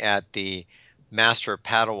looking at the Master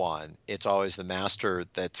Padawan, it's always the Master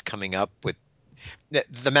that's coming up with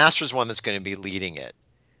the Master's one that's going to be leading it.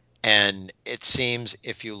 And it seems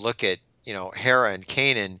if you look at, Hera and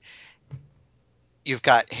Kanan, you've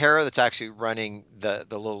got Hera that's actually running their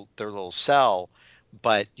little cell,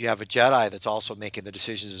 but you have a Jedi that's also making the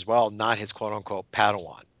decisions as well, not his quote unquote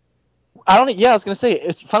Padawan. I don't. Yeah, I was gonna say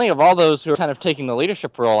it's funny of all those who are kind of taking the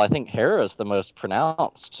leadership role. I think Hera is the most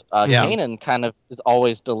pronounced. Yeah. Kanan kind of is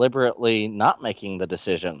always deliberately not making the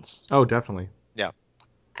decisions, Oh, definitely. Yeah.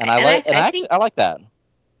 and I And like. And I I think actually I like that.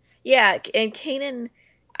 yeah, and Kanan,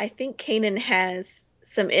 I think Kanan has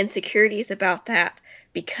some insecurities about that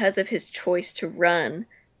because of his choice to run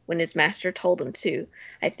when his master told him to.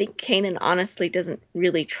 I think Kanan honestly doesn't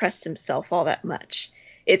really trust himself all that much.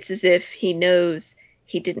 It's as if he knows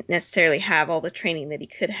he didn't necessarily have all the training that he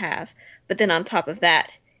could have, but then on top of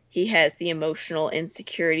that, he has the emotional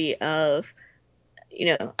insecurity of,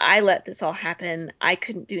 I let this all happen. I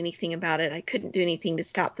couldn't do anything about it. I couldn't do anything to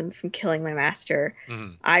stop them from killing my master. Hmm.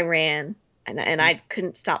 I ran, and I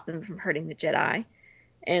couldn't stop them from hurting the Jedi.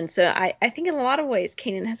 And so I think in a lot of ways,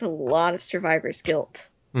 Kanan has a lot of survivor's guilt.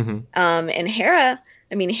 Mm-hmm. And Hera,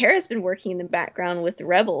 I mean, Hera's been working in the background with the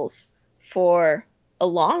rebels for a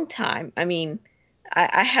long time. I mean,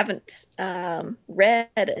 I haven't read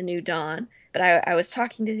A New Dawn, but I was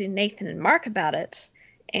talking to Nathan and Mark about it,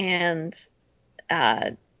 and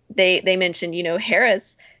uh, they mentioned,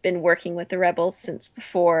 Hera's been working with the rebels since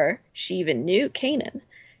before she even knew Kanan.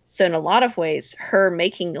 So in a lot of ways, her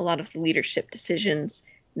making a lot of leadership decisions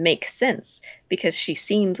makes sense because she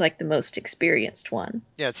seems like the most experienced one.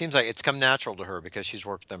 Yeah, it seems like it's come natural to her because she's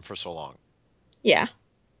worked with them for so long. Yeah.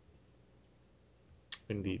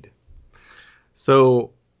 Indeed.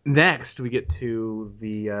 So next we get to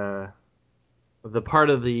the part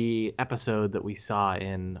of the episode that we saw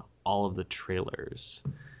in all of the trailers.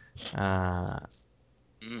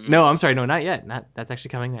 No, I'm sorry, no, not yet. Not that's actually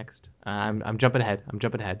coming next. I'm jumping ahead. I'm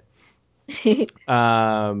jumping ahead.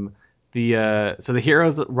 So the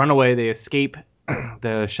heroes run away. They escape.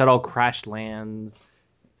 The shuttle crash lands,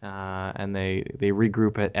 and they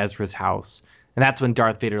regroup at Ezra's house. And that's when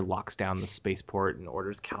Darth Vader locks down the spaceport and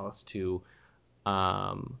orders Callus to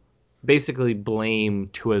um, basically blame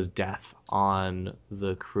Tua's death on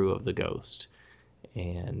the crew of the Ghost.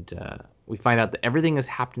 And we find out that everything has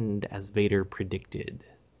happened as Vader predicted.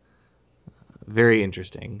 Very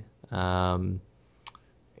interesting.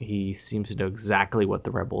 He seems to know exactly what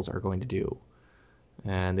the rebels are going to do,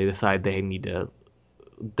 and they decide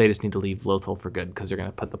they just need to leave Lothal for good because they're going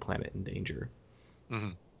to put the planet in danger. Hmm.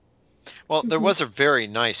 Well, there was a very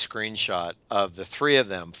nice screenshot of the three of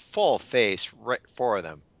them, full face, right, four of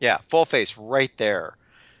them. Yeah, full face right there.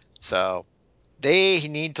 So they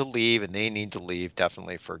need to leave, and they need to leave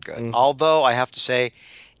definitely for good. Mm. Although I have to say,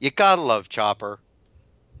 you gotta love Chopper.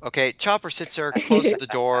 Okay, Chopper sits there, closes the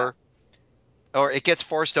door, or it gets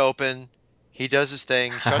forced open. He does his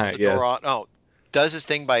thing, shuts the door Yes, on. Oh, does his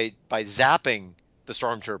thing by zapping the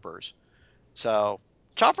stormtroopers. So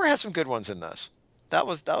Chopper has some good ones in this. That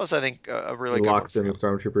was I think a he really good one locks for in the him.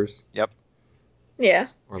 stormtroopers, Yep. Yeah.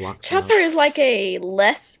 or locks them Chopper up. is like a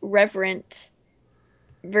less reverent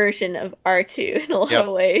version of R2 in a lot Yep.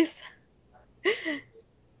 of ways.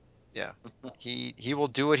 Yeah. He will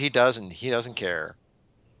do what he does, and he doesn't care.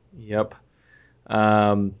 Yep.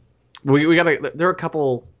 Um, we got there are a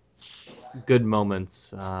couple good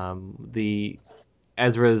moments. The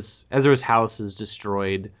Ezra's house is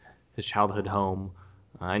destroyed, his childhood home,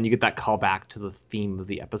 and you get that call back to the theme of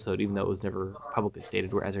the episode, even though it was never publicly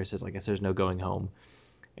stated, where Ezra says, "I guess there's no going home."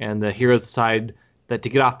 And the heroes decide that to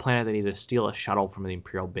get off planet, they need to steal a shuttle from the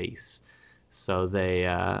Imperial base. So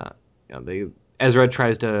Ezra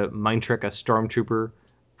tries to mind trick a stormtrooper,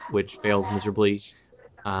 which fails miserably.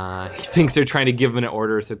 He thinks they're trying to give him an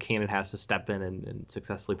order, so Kanan has to step in and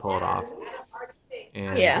successfully pull it off.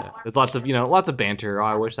 And Yeah. there's lots of banter. Oh,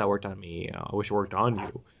 I wish that worked on me. I wish it worked on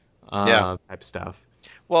you. Yeah. Type stuff.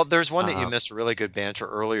 Well, there's one that you Um, missed really good banter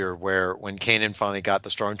earlier, where when Kanan finally got the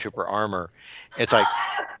stormtrooper armor, it's like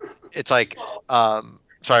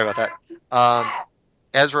sorry about that. Um,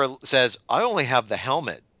 Ezra says, "I only have the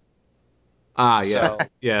helmet." yes, So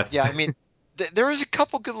yes, yeah, I mean, there is a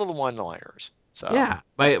couple good little one-liners. So yeah.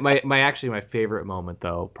 My favorite moment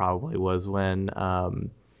though probably was when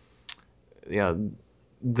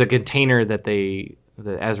the container that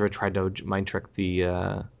Ezra tried to mind trick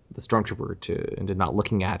the the stormtrooper into not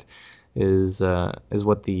looking at is where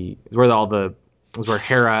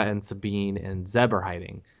Hera and Sabine and Zeb are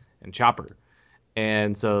hiding, and Chopper.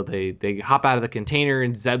 And so they hop out of the container,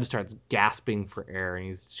 and Zeb starts gasping for air, and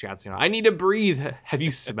he's shouting, "I need to breathe. Have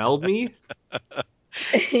you smelled me?"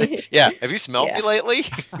 Yeah. Have you smelled Yeah. me lately?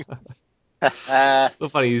 So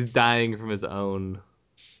funny. He's dying from his own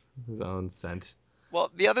scent.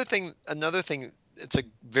 Well, another thing, it's a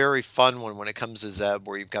very fun one when it comes to Zeb,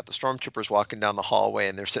 where you've got the stormtroopers walking down the hallway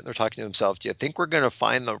and they're sitting there talking to themselves. Do you think we're going to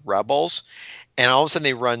find the rebels? And all of a sudden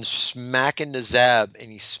they run smack into Zeb, and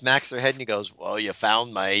he smacks their head and he goes, "Well, you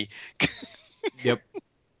found me." Yep.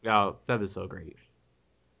 Oh, Zeb is so great.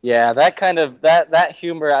 Yeah, that kind of that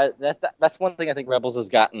humor. That's one thing I think Rebels has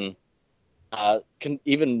gotten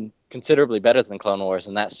even considerably better than Clone Wars,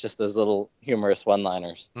 and that's just those little humorous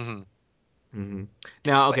one-liners. Hmm. Mm-hmm.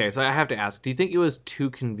 Now, okay, so I have to ask: do you think it was too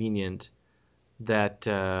convenient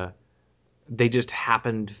that they just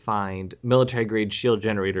happened to find military-grade shield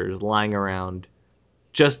generators lying around,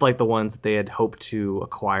 just like the ones that they had hoped to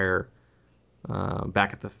acquire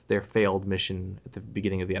back at their failed mission at the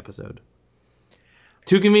beginning of the episode?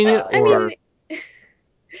 Too convenient, I mean,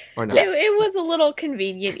 or not? it was a little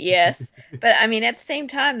convenient, yes, but I mean, at the same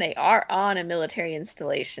time, they are on a military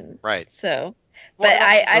installation, Right. so. Well, But it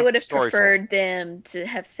also I moves would the have story forward. preferred them to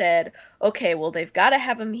have said, okay, well, they've got to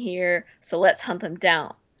have them here, so let's hunt them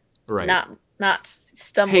down, Right. not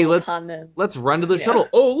stumble Hey, upon them. let's run to the you know. shuttle.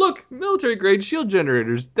 Oh, look, military-grade shield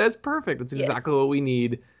generators. That's perfect. That's Yes. exactly what we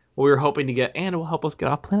need. What we were hoping to get, and it will help us get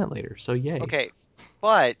off planet later. So yay. Okay,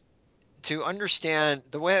 but to understand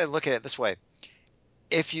the way I look at it this way,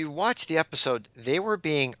 if you watch the episode, they were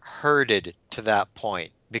being herded to that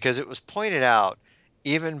point because it was pointed out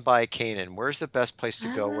even by Kanan, where's the best place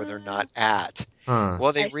to go where they're not at? Huh.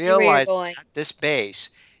 Well, they I see where you're realized going. at this base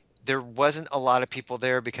there wasn't a lot of people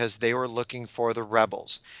there because they were looking for the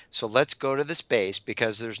rebels. So let's go to this base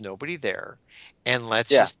because there's nobody there, and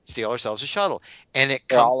let's Yeah. just steal ourselves a shuttle. And it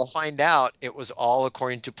They're comes to all find out it was all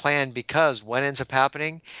according to plan, because what ends up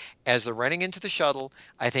happening as they're running into the shuttle,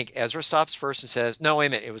 I think Ezra stops first and says, "No, wait a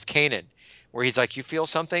minute, it was Kanan," where he's like, "You feel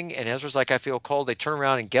something?" And Ezra's like, "I feel cold." They turn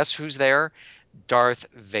around and guess who's there? Darth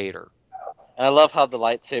Vader. And I love how the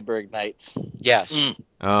lightsaber ignites. Yes.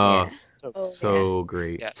 Oh, Yeah. so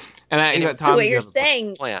great. Yes. And And it was So Tom, what you you're have a point.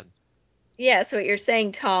 saying, plan. yeah, so what you're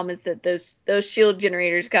saying, Tom, is that those shield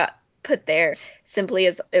generators got put there simply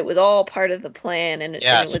as it was all part of the plan, and it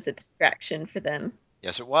Yes. was a distraction for them.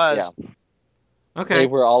 Yes, it was. Yeah. They Okay.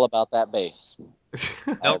 were all about that base.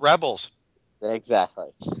 No, Rebels. Exactly.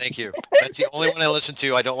 Thank you. That's the only one I listen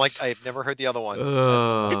to. I've never heard the other one.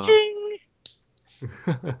 Oh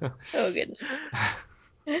goodness.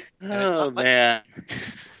 And it's Oh not much. man.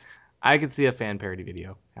 I could see a fan parody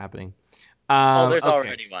video happening. Oh, there's Okay.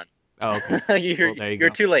 already one. Oh, okay. you're Well, there you you're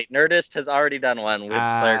go. too late. Nerdist has already done one with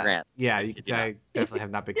Claire Grant. Yeah, I you kid could say not. I definitely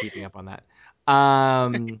have not been keeping up on that.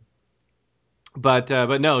 But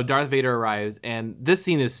no, Darth Vader arrives, and this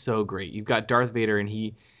scene is so great. You've got Darth Vader, and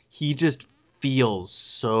he just feels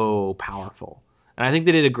so powerful. And I think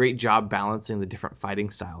they did a great job balancing the different fighting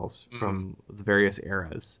styles from the various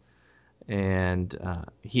eras. And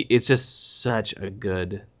it's just such a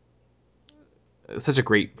great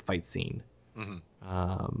fight scene.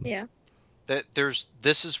 Mm-hmm. Yeah.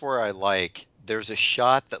 This is where I like. There's a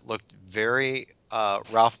shot that looked very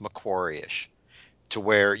Ralph McQuarrie-ish, to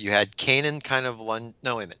where you had Kanan kind of lunge.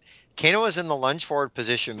 No, wait a minute. Kanan was in the lunge forward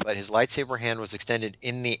position, but his lightsaber hand was extended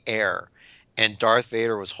in the air, and Darth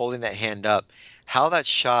Vader was holding that hand up. How that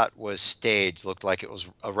shot was staged looked like it was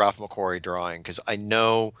a Ralph McQuarrie drawing, because I'm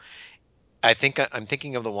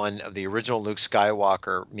thinking of the one of the original Luke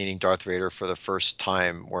Skywalker meeting Darth Vader for the first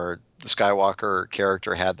time, where the Skywalker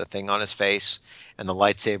character had the thing on his face and the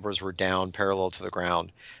lightsabers were down parallel to the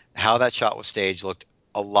ground. How that shot was staged looked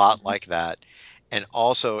a lot like that. And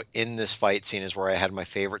also in this fight scene is where I had my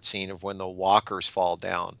favorite scene of when the walkers fall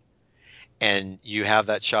down. And you have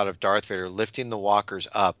that shot of Darth Vader lifting the walkers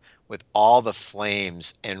up with all the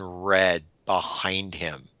flames and red behind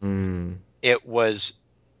him. Mm. It was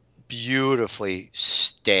beautifully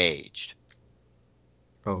staged.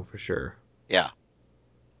 Oh, for sure. Yeah.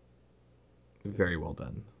 Very well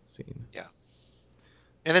done scene. Yeah.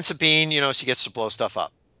 And then Sabine, she gets to blow stuff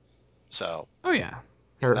up. So. Oh yeah,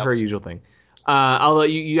 Yeah, that her was. usual thing. Although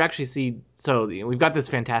you actually see, so we've got this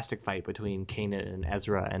fantastic fight between Kanan and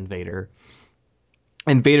Ezra and Vader.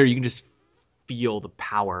 And Vader, you can just feel the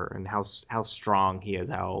power and how strong he is,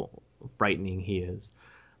 how frightening he is.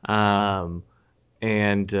 And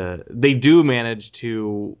they do manage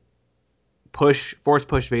to force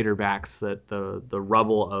push Vader back so that the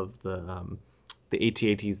rubble of the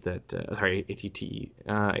AT-ATs that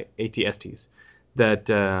ATSTs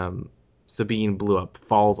that Sabine blew up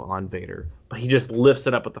falls on Vader, but he just lifts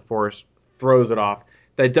it up with the Force, throws it off.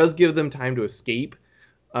 That does give them time to escape,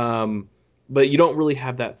 but you don't really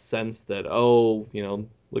have that sense that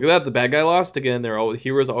look at that, the bad guy lost again.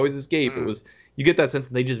 Heroes always escape. It was you get that sense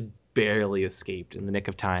that they just barely escaped in the nick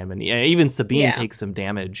of time, and even Sabine takes some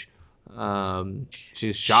damage.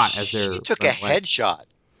 She's shot as they're She took a headshot.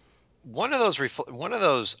 One of those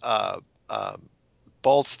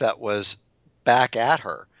bolts that was back at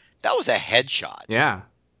her. That was a headshot. Yeah.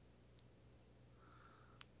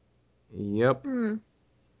 Yep.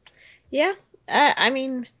 Yeah. I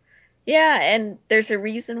mean, yeah, and there's a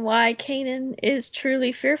reason why Kanan is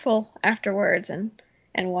truly fearful afterwards, and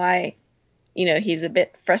why, he's a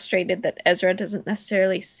bit frustrated that Ezra doesn't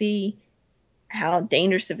necessarily see how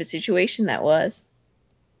dangerous of a situation that was.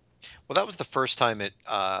 Well, that was the first time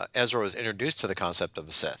Ezra was introduced to the concept of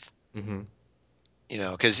a Sith. Mm-hmm.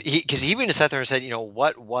 Because he even sat there and said,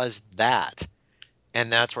 what was that?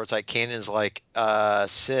 And that's where it's like Kanan's like,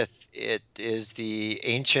 Sith. It is the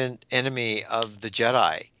ancient enemy of the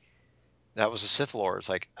Jedi. That was a Sith Lord. It's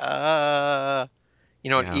like, and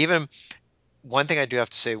even one thing I do have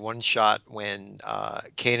to say, one shot when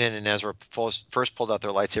Kanan and Ezra first pulled out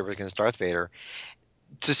their lightsaber against Darth Vader,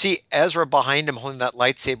 to see Ezra behind him holding that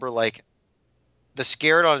lightsaber, like the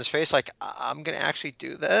scared on his face, like I'm gonna actually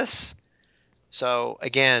do this. So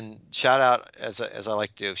again, shout out as I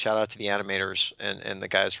like to do, shout out to the animators and the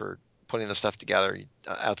guys for putting the stuff together.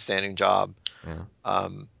 Outstanding job. Yeah.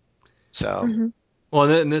 Well,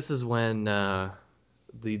 and this is when the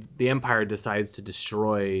Empire decides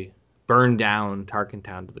to burn down Tarkin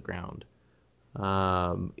Town to the ground.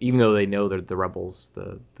 Even though they know that the rebels,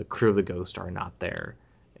 the crew of the Ghost, are not there,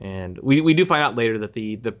 and we do find out later that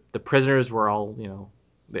the prisoners were all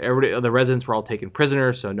the residents were all taken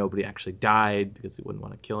prisoner, so nobody actually died because we wouldn't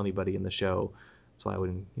want to kill anybody in the show. That's why I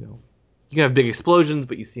wouldn't you can have big explosions,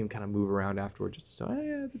 but you see them kind of move around afterwards. Just so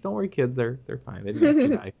don't worry, kids, they're fine. They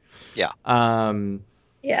didn't actually die. Yeah.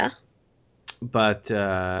 Yeah. But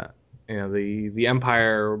the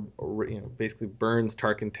Empire basically burns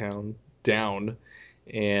Tarkin Town down,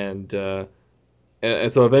 and so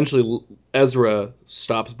eventually Ezra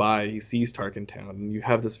stops by. He sees Tarkin Town, and you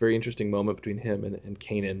have this very interesting moment between him and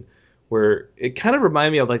Kanan, where it kind of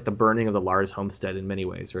reminded me of like the burning of the Lars homestead in many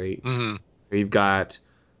ways, right? Mm-hmm. Where you've got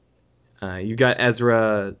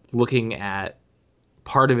Ezra looking at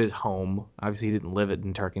part of his home. Obviously, he didn't live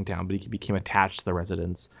in Tarkin Town, but he became attached to the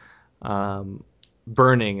residence.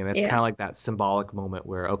 Burning, and it's kind of like that symbolic moment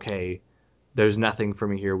where, okay, there's nothing for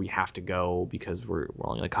me here. We have to go because we're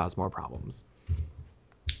only going to cause more problems.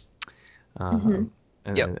 And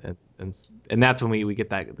that's when we get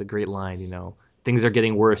the great line. Things are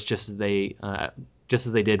getting worse just as they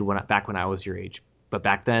did back when I was your age. But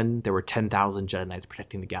back then there were 10,000 Jedi Knights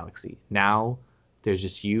protecting the galaxy. Now there's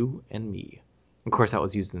just you and me. Of course, that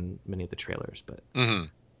was used in many of the trailers, but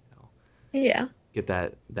get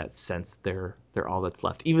that sense they're all that's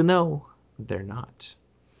left, even though they're not.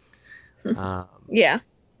 Yeah.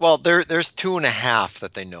 Well, there's 2.5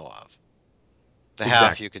 that they know of. The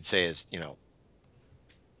half you could say is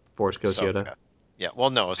Force Ghost Ahsoka. Yoda. Yeah. Well,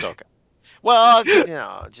 no, Ahsoka. Well,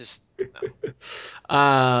 just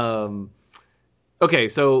no. Okay,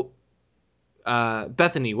 so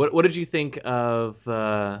Bethany, what did you think of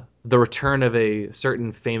the return of a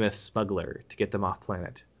certain famous smuggler to get them off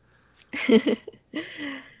planet?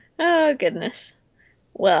 Oh goodness.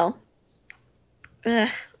 Well,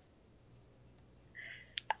 I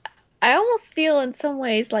almost feel in some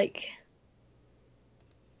ways like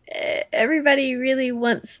everybody really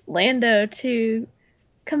wants Lando to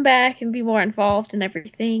come back and be more involved in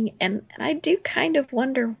everything, and I do kind of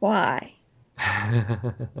wonder why.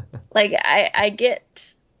 Like I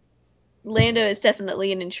get Lando is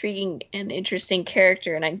definitely an intriguing and interesting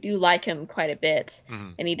character, and I do like him quite a bit,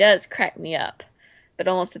 and he does crack me up. But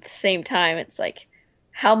almost at the same time, it's like,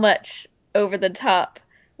 how much over the top,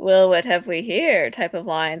 well, what have we here type of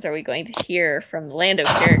lines are we going to hear from the Lando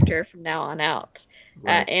character from now on out?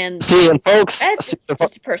 Right. And folks, that's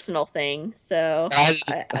just a personal thing. So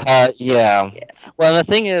yeah. Well, the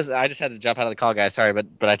thing is, I just had to jump out of the call, guys. Sorry, but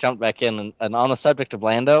I jumped back in, and on the subject of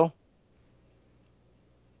Lando.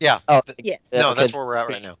 Yeah. Oh, yes. No, that's where we're at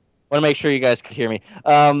right now. Want to make sure you guys could hear me.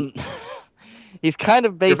 He's kind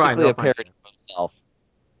of basically a parody of himself.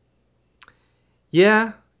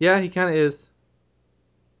 Yeah, he kind of is,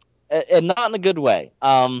 and not in a good way.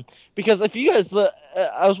 Because if you guys,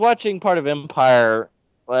 I was watching part of Empire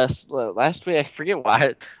last week. I forget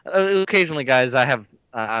why. Occasionally, guys, I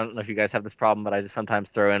don't know if you guys have this problem, but I just sometimes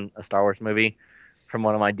throw in a Star Wars movie from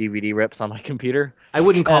one of my DVD rips on my computer. I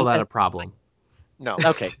wouldn't call And- that and- a problem. No.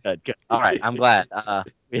 Okay, good. All right, I'm glad. But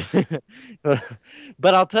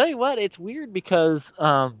I'll tell you what, it's weird because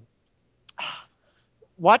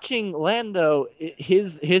watching Lando,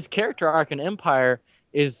 his character arc in Empire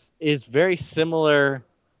is very similar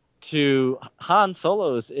to Han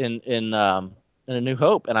Solo's in A New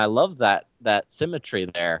Hope, and I love that symmetry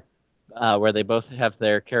there, where they both have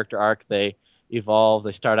their character arc. They evolve.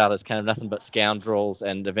 They start out as kind of nothing but scoundrels,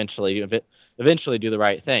 and eventually do the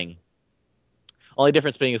right thing. Only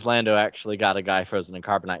difference being is Lando actually got a guy frozen in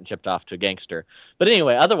carbonite and shipped off to a gangster. But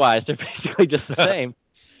anyway, otherwise they're basically just the same.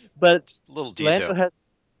 But Just a little Lando detail. has,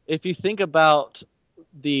 if you think about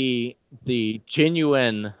the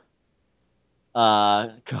genuine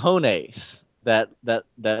cojones that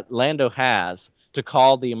Lando has to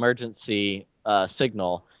call the emergency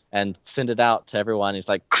signal and send it out to everyone. He's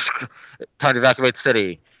like, time to evacuate the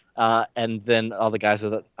city. And then all the guys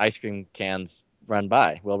with the ice cream cans run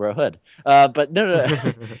by Wilbur Hood. But no.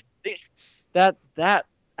 that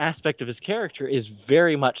aspect of his character is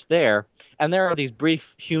very much there, and there are these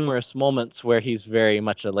brief humorous moments where he's very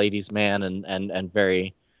much a ladies' man and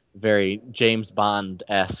very very James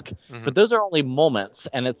Bond-esque. But those are only moments,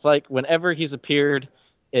 and it's like whenever he's appeared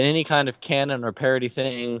in any kind of canon or parody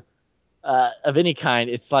thing of any kind,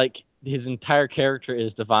 it's like his entire character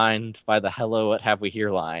is defined by the "Hello, what have we here"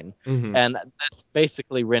 line, and that's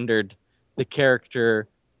basically rendered the character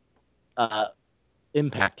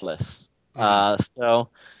impactless. So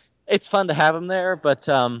it's fun to have him there, but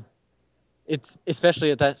it's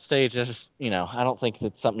especially at that stage. It's just, I don't think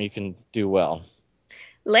that's something you can do well.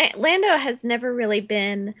 Lando has never really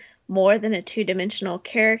been more than a two-dimensional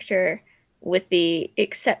character, with the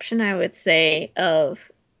exception, I would say, of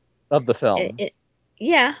the film.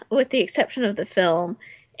 Yeah, with the exception of the film,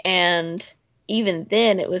 and even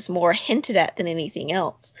then, it was more hinted at than anything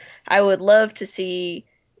else. I would love to see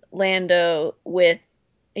Lando with,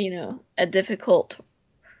 a difficult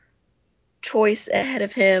choice ahead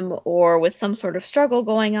of him, or with some sort of struggle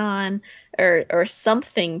going on, or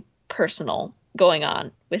something personal going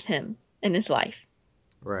on with him in his life.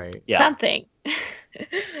 Right. Yeah. Something.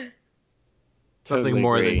 Something Totally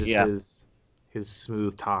more agree, than yeah. just his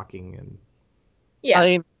smooth talking and Yeah. I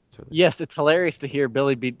mean, sort of yes, it's hilarious to hear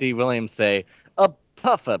Billy D. Williams say a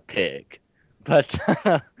puffer pig, but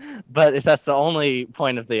but if that's the only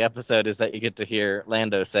point of the episode is that you get to hear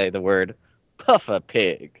Lando say the word puffer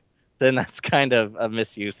pig, then that's kind of a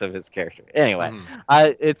misuse of his character. Anyway,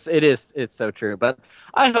 it's so true. But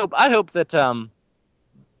I hope that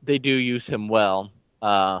they do use him well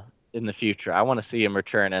in the future. I want to see him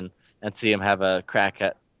return and see him have a crack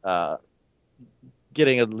at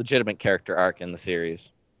getting a legitimate character arc in the series.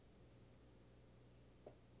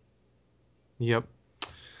 Yep.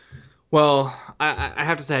 Well, I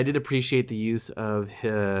have to say I did appreciate the use of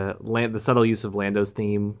the subtle use of Lando's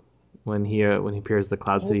theme when he appears the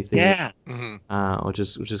Cloud City theme, Yeah. which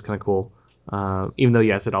is kind of cool. Even though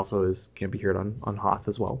yes, it also can be heard on Hoth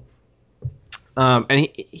as well. And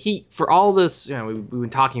he for all this, we've been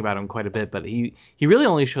talking about him quite a bit, but he really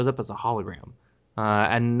only shows up as a hologram,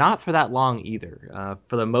 and not for that long either.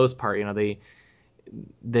 For the most part,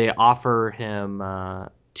 they offer him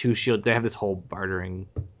two shield. They have this whole bartering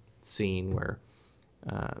scene where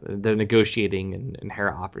they're negotiating, and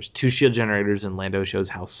Hera offers 2 shield generators, and Lando shows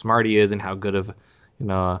how smart he is and how good of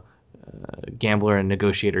gambler and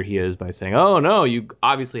negotiator he is by saying, "Oh no, you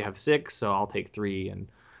obviously have 6, so I'll take 3," and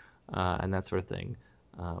that sort of thing.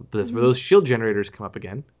 But that's where those shield generators come up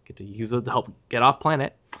again. Get to use those to help get off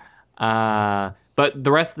planet. But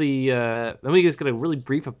the rest of then we just get a really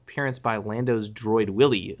brief appearance by Lando's droid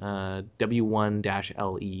Willie,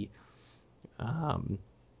 W1-LE,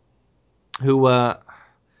 who.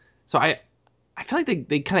 So I feel like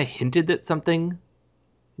they kind of hinted that something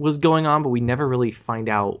was going on, but we never really find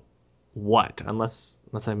out what, unless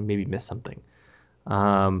I maybe missed something.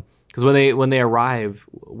 Because when they arrive,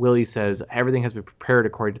 Willie says everything has been prepared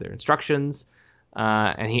according to their instructions,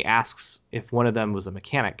 and he asks if one of them was a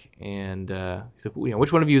mechanic, and he said,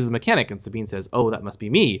 which one of you is the mechanic? And Sabine says, "Oh, that must be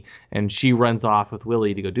me," and she runs off with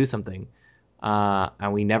Willie to go do something,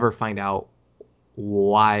 and we never find out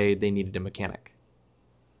why they needed a mechanic.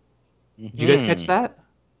 Did you guys catch that?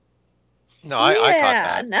 No, I caught Yeah,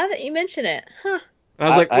 that. now that you mention it. Huh. I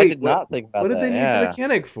was like, I wait, did not think about what did that, they need the yeah.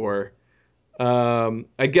 mechanic for?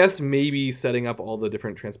 I guess maybe setting up all the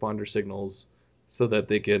different transponder signals so that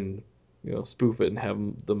they can, spoof it and have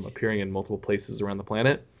them appearing in multiple places around the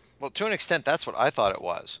planet. Well, to an extent, that's what I thought it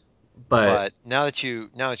was. But But now that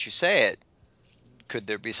you say it, could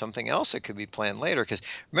there be something else that could be planned later? Because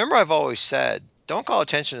remember, I've always said don't call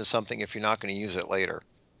attention to something if you're not going to use it later.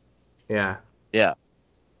 Yeah. Yeah.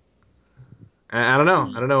 I don't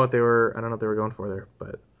know. I don't know what they were going for there,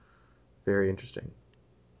 but very interesting.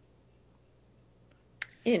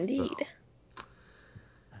 Indeed.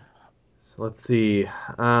 So let's see.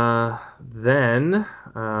 Then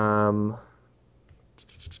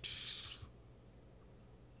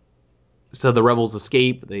so the rebels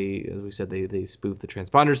escape. They, as we said, they spoof the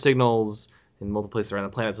transponder signals in multiple places around the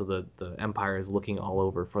planet, so the Empire is looking all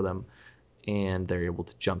over for them, and they're able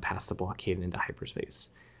to jump past the blockade into hyperspace.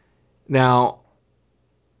 Now,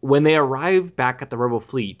 when they arrive back at the Rebel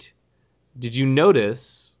fleet, did you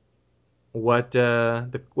notice what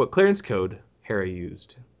what clearance code Hera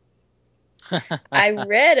used? I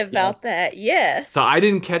read about Yes. that. Yes. So I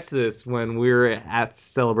didn't catch this when we were at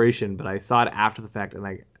Celebration, but I saw it after the fact, and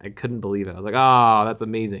I couldn't believe it. I was like, oh, that's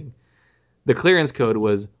amazing. The clearance code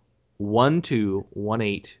was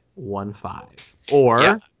 121815, or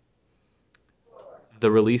Yeah. the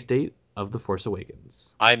release date of The Force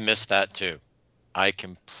Awakens. I missed that too. I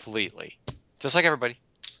completely. Just like everybody.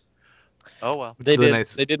 Oh, well. They So the did.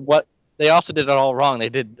 nice- They did what? They also did it all wrong. They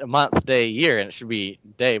did a month, day, year, and it should be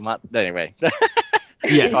day, month. Anyway.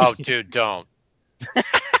 Yes. Oh, dude, don't.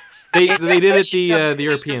 They did it It's the a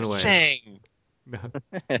European major way. thing.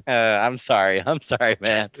 I'm sorry,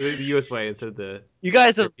 man. The US way instead of the You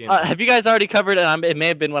guys European way. have you guys already covered? And it may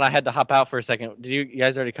have been when I had to hop out for a second. Did you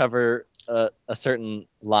guys already cover a certain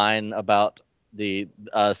line about the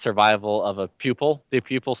survival of a pupil? The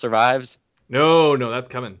pupil survives. No, that's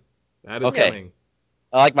coming. That is Okay. coming.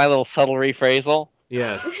 I like my little subtle rephrasal.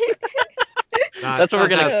 Yes. Not, That's what we're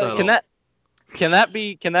not gonna. that subtle.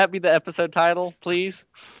 Can that be the episode title, please?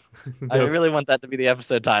 I the, really want that to be the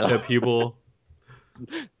episode title. the pupil.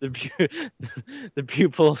 the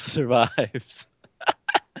pupil survives.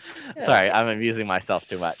 Sorry, I'm amusing myself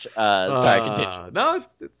too much. Sorry, continue. No,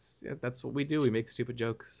 it's that's what we do. We make stupid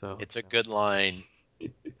jokes. So It's a good line.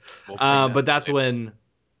 We'll bring but that's later. when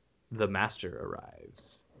the Master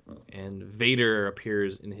arrives, and Vader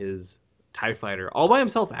appears in his TIE fighter all by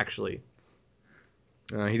himself. Actually,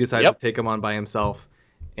 he decides Yep. to take him on by himself,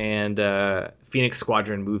 and Phoenix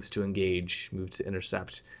Squadron moves to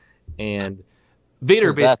intercept, and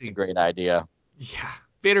Vader That's basically a great idea. yeah.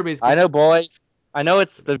 Vader basically I know, boys. I know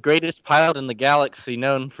it's the greatest pilot in the galaxy,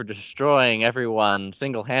 known for destroying everyone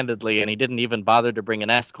single-handedly, and he didn't even bother to bring an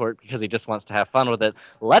escort because he just wants to have fun with it.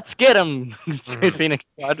 Let's get him, Straight Phoenix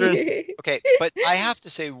Squadron. Okay, but I have to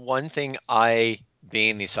say one thing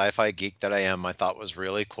being the sci-fi geek that I am, I thought was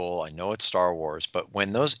really cool. I know it's Star Wars, but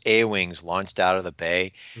when those A-Wings launched out of the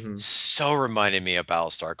bay, so reminded me of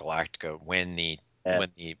Battlestar Galactica when the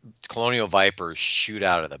Colonial Vipers shoot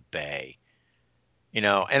out of the bay. And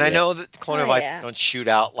I know that the Colonial Vipers don't shoot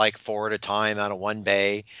out like 4 at a time out of one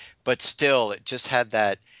bay, but still, it just had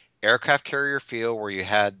that aircraft carrier feel where you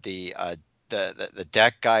had the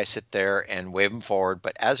deck guy sit there and wave them forward.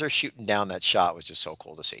 But as they're shooting down, that shot was just so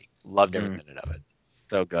cool to see. Loved every minute of it.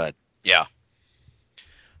 So good. Yeah.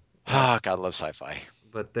 Ah, God, I love sci-fi.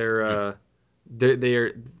 But they're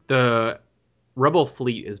the Rebel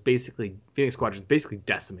fleet is basically Phoenix Squadron is basically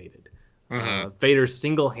decimated. Vader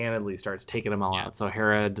single-handedly starts taking them all out. So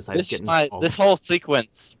Hera decides to get involved. This whole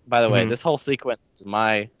sequence, by the way, this whole sequence is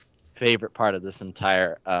my favorite part of this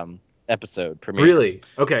entire episode premiere. Really?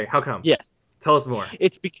 Okay. How come? Yes. Tell us more.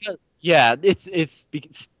 It's because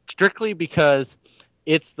strictly because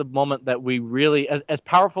it's the moment that we really, as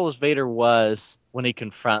powerful as Vader was when he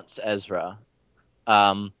confronts Ezra,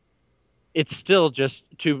 it's still just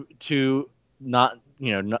two not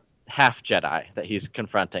half Jedi that he's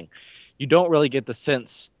confronting. You don't really get the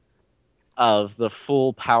sense of the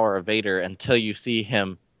full power of Vader until you see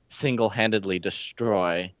him single-handedly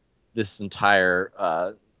destroy this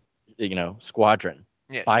entire squadron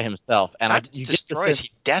by himself. And Not just destroys,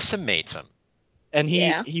 he decimates them. And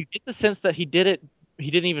you get the sense that he didn't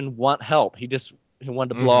even want help. He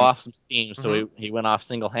wanted to blow off some steam, so he went off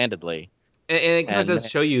single-handedly. And it kind of does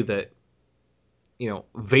show you that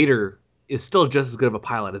Vader is still just as good of a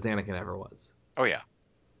pilot as Anakin ever was. Oh yeah.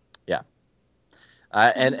 Yeah.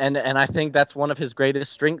 And I think that's one of his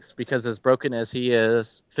greatest strengths, because as broken as he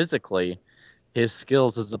is physically, his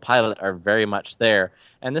skills as a pilot are very much there.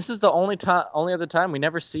 And this is the only other time we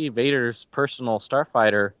never see Vader's personal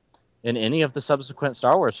starfighter in any of the subsequent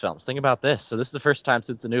Star Wars films. Think about this. So this is the first time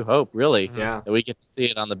since A New Hope, really, that we get to see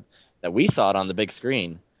it that we saw it on the big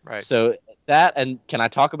screen. Right. So that, and can I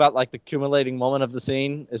talk about like the accumulating moment of the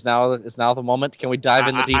scene? Is now the moment? Can we dive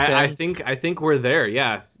in the deep end? I think we're there.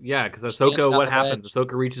 Yes. Yeah, because Ahsoka, what happens?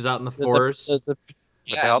 Ahsoka reaches out in the Force. With the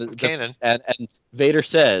help of Kanan. And Vader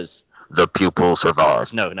says, the pupil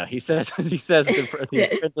survives. No, he says the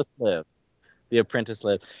apprentice lives. The apprentice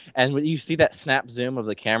lives. And when you see that snap zoom of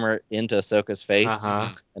the camera into Ahsoka's face,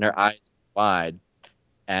 Uh-huh. and her eyes wide,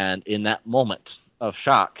 and in that moment of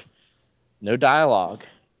shock, no dialogue,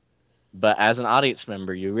 but as an audience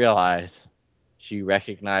member, you realize she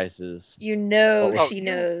recognizes You know What was- she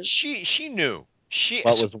knows. She knew.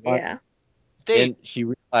 what was once, Yeah. They and she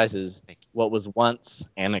realizes what was once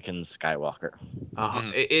Anakin Skywalker.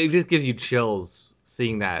 Oh, it just gives you chills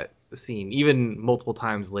seeing that scene, even multiple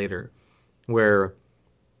times later, where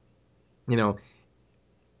you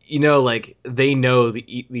know, like they know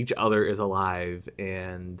each other is alive,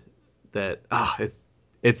 and that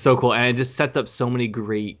it's so cool, and it just sets up so many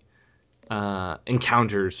great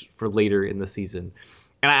encounters for later in the season.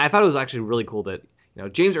 And I thought it was actually really cool that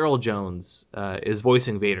James Earl Jones is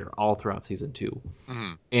voicing Vader all throughout season 2,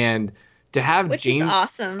 and to have Which James, is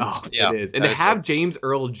awesome. oh, Yeah, it is, and that to is have so- James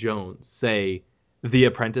Earl Jones say The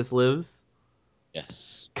Apprentice lives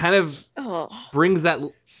Yes. kind of Oh. brings that,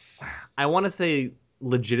 I want to say,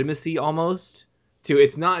 legitimacy almost to,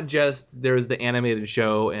 it's not just there's the animated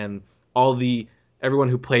show and everyone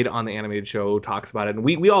who played on the animated show talks about it, and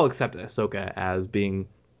we all accept Ahsoka as being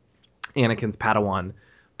Anakin's Padawan,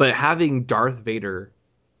 but having Darth Vader,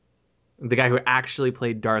 the guy who actually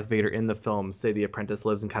played Darth Vader in the film, say The Apprentice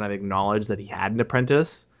lives and kind of acknowledge that he had an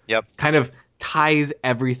apprentice, Yep. kind of ties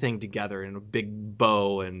everything together in a big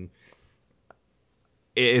bow, and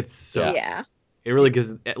it's so Yeah. it really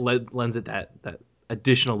lends it that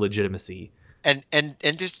additional legitimacy. And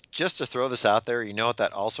just to throw this out there, you know what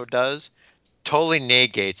that also does? Totally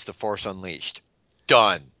negates the Force Unleashed.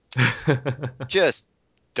 Done. Just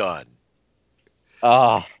done.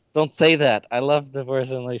 Oh, don't say that. I love the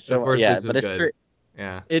Force Unleashed. The Force Yeah, Unleashed but was it's good. true.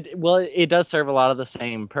 Yeah. It does serve a lot of the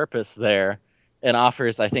same purpose there, and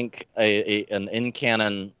offers, I think, an in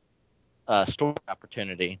canon story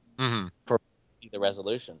opportunity for see the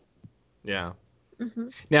resolution. Yeah. Mm-hmm.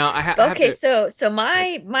 Now I have Okay, to... so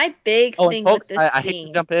my big Oh, and thing folks, with this I hate to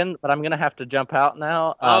scene. jump in, but I'm gonna have to jump out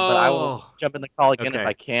now. But I will jump in the call again if Okay.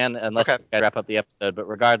 I can, unless Okay. you guys wrap up the episode. But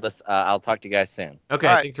regardless, I'll talk to you guys soon. Okay,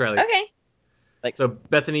 All right. thanks, Riley. Okay. Thanks. So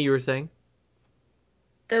Bethany, you were saying?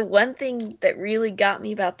 The one thing that really got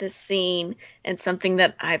me about this scene, and something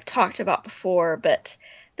that I've talked about before, but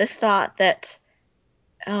the thought that,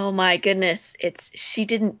 oh my goodness, she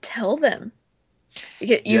didn't tell them.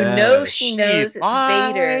 Because you know she Yes. knows it's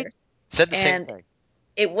Vader. Said the same And thing.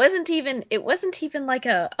 it wasn't even like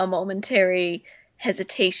a momentary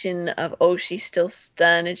hesitation of, oh, she's still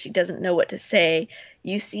stunned and she doesn't know what to say.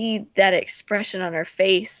 You see that expression on her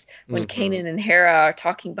face when Kanan and Hera are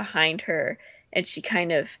talking behind her, and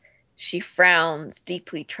she frowns,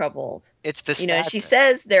 deeply troubled. It's the And sadness. she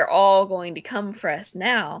says they're all going to come for us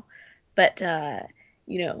now, but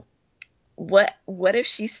what if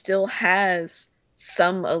she still has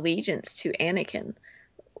some allegiance to Anakin,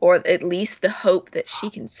 or at least the hope that she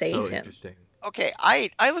can save So him? interesting. Okay,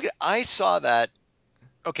 I saw that.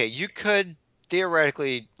 Okay, you could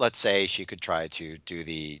theoretically, let's say she could try to do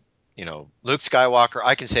the, Luke Skywalker,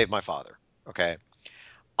 I can save my father. Okay.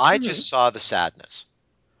 I just saw the sadness.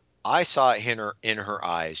 I saw it in her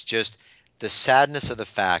eyes, just the sadness of the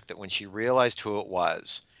fact that when she realized who it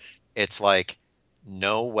was, it's like,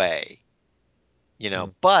 no way.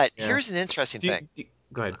 But Yeah. here's an interesting thing.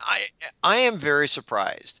 Go ahead. I am very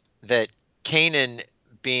surprised that Kanan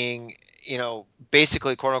being,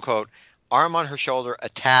 basically quote unquote, arm on her shoulder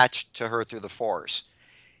attached to her through the force,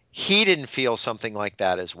 he didn't feel something like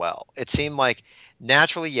that as well. It seemed like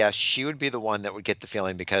naturally, yes, she would be the one that would get the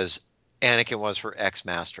feeling because Anakin was her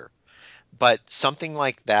ex-master. But something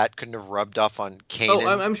like that couldn't have rubbed off on Oh,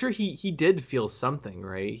 Kanan. I'm sure he did feel something,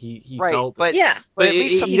 right? He Right, felt, but Yeah. but but at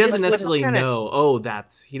least he some, doesn't but some necessarily kind of know. Oh,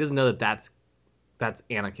 he doesn't know that that's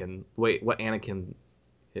Anakin. Wait, what Anakin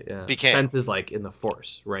became. senses like in the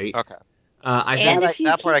Force, right? Okay. I And think, if you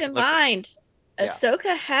that part keep I can in live with. mind, Yeah.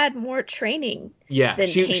 Ahsoka had more training yeah, than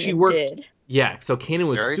she Kanan worked. did. Yeah, so Kanan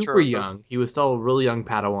was Very super true. young. He was still a really young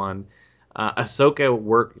Padawan. Ahsoka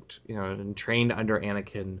worked, and trained under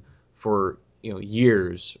Anakin for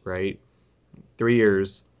years, right? 3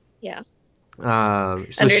 years. Yeah. So Under she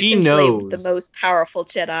essentially knows the most powerful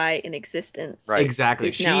Jedi in existence. Right. exactly.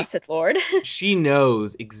 Who's now a Sith Lord. She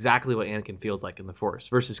knows exactly what Anakin feels like in the Force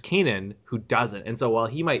versus Kanan, who doesn't. And so while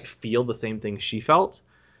he might feel the same thing she felt,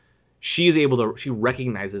 she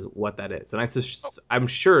recognizes what that is. And I'm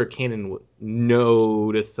sure Kanan would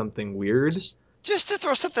notice something weird. Just to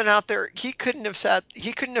throw something out there, he couldn't have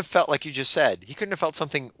felt like you just said. He couldn't have felt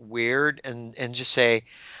something weird and just say,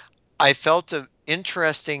 I felt an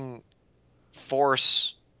interesting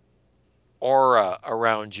force aura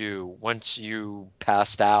around you once you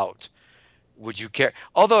passed out, would you care?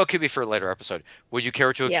 Although it could be for a later episode. Would you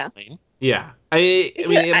care to Yeah. explain? Yeah. I mean,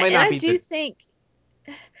 it might not I be do the. think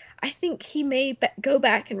I think he may go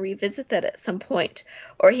back and revisit that at some point,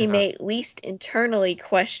 or he Yeah. may at least internally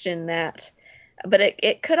question that. But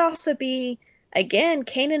it could also be, again,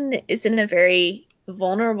 Kanan is in a very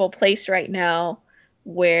vulnerable place right now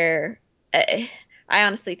where I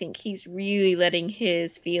honestly think he's really letting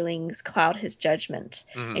his feelings cloud his judgment.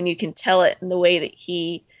 Mhm. And you can tell it in the way that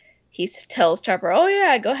he tells Chopper, "Oh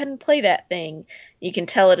yeah, go ahead and play that thing." You can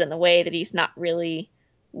tell it in the way that he's not really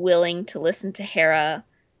willing to listen to Hera,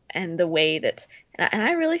 and the way that, and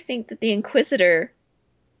I really think that the Inquisitor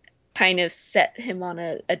kind of set him on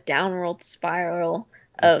a downward spiral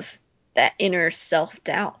of that inner self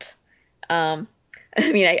doubt. I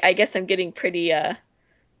mean, I guess I'm getting pretty,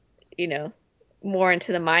 you know, more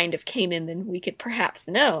into the mind of Kanan than we could perhaps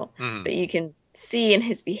know, Mhm. but you can see in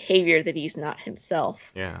his behavior that he's not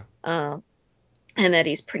himself. Yeah. And that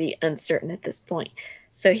he's pretty uncertain at this point.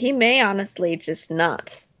 So he may honestly just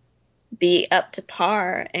not be up to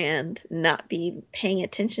par and not be paying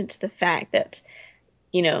attention to the fact that,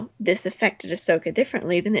 this affected Ahsoka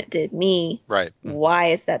differently than it did me. Right. Why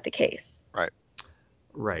is that the case? Right.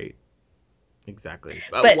 Right. Exactly.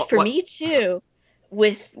 But for me too,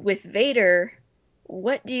 with Vader,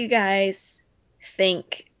 what do you guys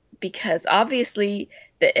think? Because obviously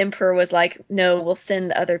the Emperor was like, no, we'll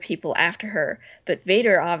send other people after her. But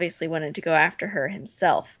Vader obviously wanted to go after her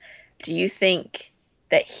himself. Do you think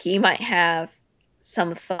that he might have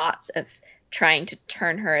some thoughts of trying to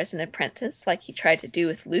turn her as an apprentice like he tried to do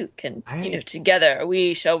with Luke, and together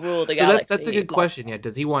we shall rule the galaxy? That's a good question. Yeah,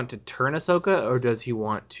 does he want to turn Ahsoka, or does he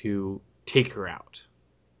want to take her out?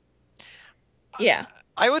 Yeah.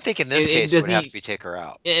 I would think in this case it would have to be take her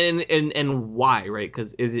out. And why, right?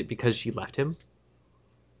 Because is it because she left him?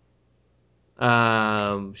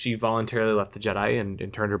 She voluntarily left the Jedi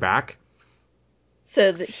and turned her back.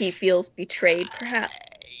 So that he feels betrayed,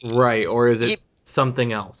 perhaps. Right, or is it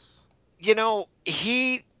something else?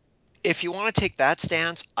 If you want to take that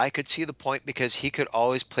stance, I could see the point, because he could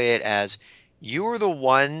always play it as, you were the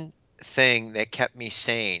one thing that kept me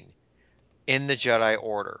sane in the Jedi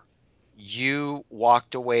Order. You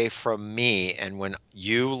walked away from me, and when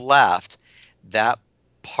you left, that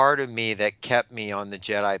part of me that kept me on the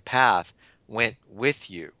Jedi path went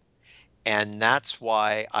with you. And that's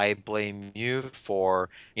why I blame you for,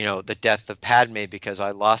 the death of Padme, because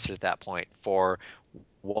I lost it at that point, for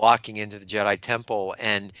walking into the Jedi Temple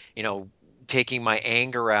and, taking my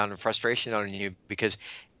anger out and frustration out on you, because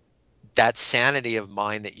that sanity of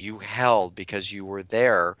mine that you held because you were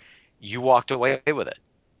there, you walked away with it.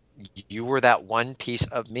 You were that one piece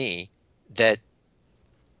of me that,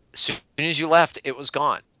 as soon as you left, it was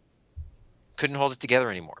gone. Couldn't hold it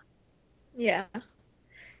together anymore. Yeah.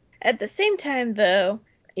 At the same time, though,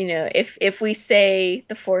 if we say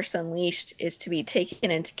the Force Unleashed is to be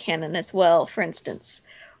taken into canon as well, for instance,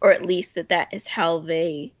 or at least that is how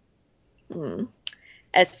they,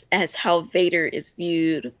 as how Vader is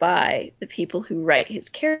viewed by the people who write his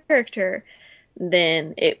character,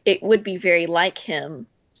 then it would be very like him,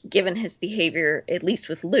 given his behavior, at least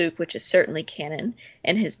with Luke, which is certainly canon,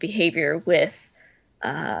 and his behavior with,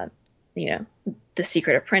 the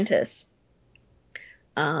Secret Apprentice.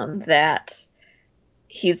 That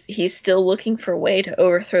he's still looking for a way to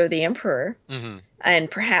overthrow the Emperor,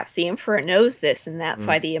 and perhaps the Emperor knows this, and that's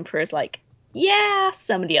why the Emperor is like, yeah,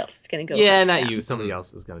 somebody else is going to go. Yeah, not you. Somebody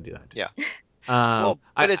else is going to do that. Yeah.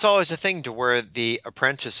 But it's always a thing to where the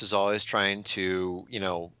apprentice is always trying to,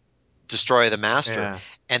 destroy the master,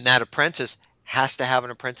 and that apprentice has to have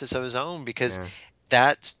an apprentice of his own, because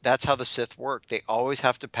that's how the Sith work. They always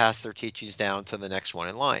have to pass their teachings down to the next one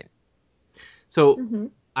in line. So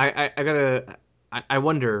I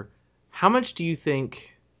wonder, how much do you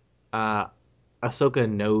think Ahsoka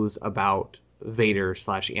knows about Vader /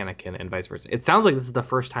 Anakin and vice versa? It sounds like this is the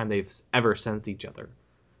first time they've ever sensed each other.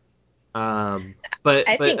 But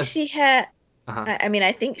I think she had. I mean,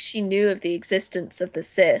 I think she knew of the existence of the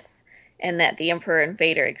Sith and that the Emperor and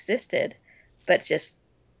Vader existed, but just,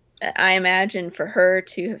 I imagine for her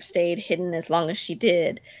to have stayed hidden as long as she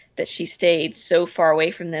did, that she stayed so far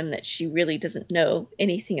away from them that she really doesn't know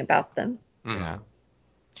anything about them. Yeah.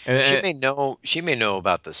 She may know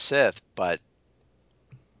about the Sith, but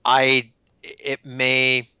it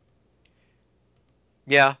may.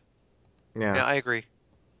 Yeah, I agree.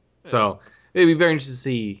 So it'd be very interesting to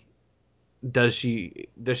see, does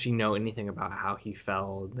she know anything about how he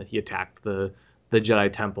fell, that he attacked the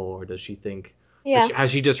Jedi Temple, or does she think,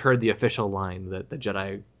 has she just heard the official line that the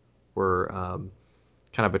Jedi were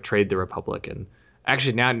kind of betrayed the Republic. And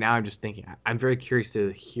actually, now I'm just thinking, I'm very curious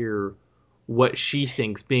to hear what she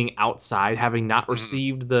thinks, being outside, having not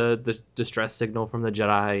received the distress signal from the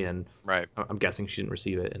Jedi, and Right. I'm guessing she didn't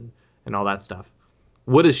receive it, and all that stuff.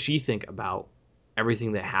 What does she think about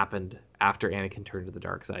everything that happened after Anakin turned to the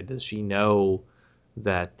dark side? Does she know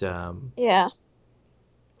that Yeah.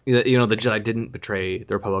 the Jedi didn't betray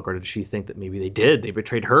the Republic, or did she think that maybe they did? They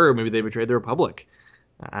betrayed her, maybe they betrayed the Republic.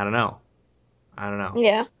 I don't know.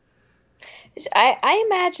 Yeah. I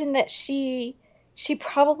imagine that she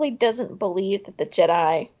probably doesn't believe that the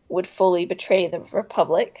Jedi would fully betray the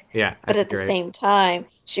Republic. Yeah, But at the right. same time,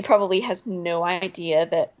 she probably has no idea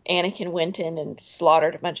that Anakin went in and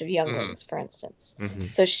slaughtered a bunch of younglings, for instance.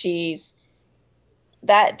 So she's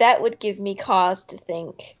that would give me cause to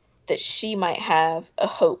think that she might have a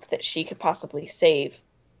hope that she could possibly save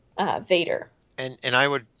Vader. And I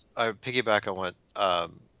would piggyback on what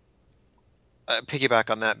piggyback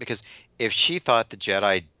on that, because if she thought the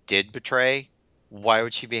Jedi did betray, why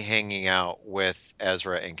would she be hanging out with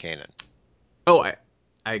Ezra and Kanan? Oh, I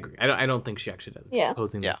agree. I don't think she actually does. Yeah.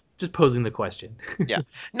 Just posing the question. Yeah.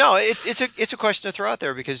 No, it's a question to throw out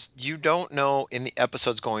there, because you don't know in the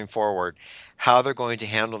episodes going forward how they're going to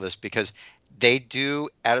handle this, because they do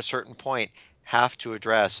at a certain point have to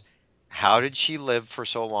address, how did she live for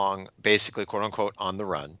so long, basically, quote unquote, on the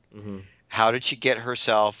run? How did she get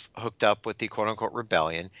herself hooked up with the quote unquote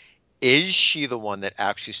rebellion? Is she the one that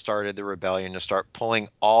actually started the rebellion to start pulling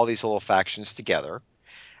all these little factions together?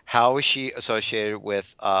 How is she associated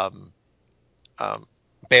with um,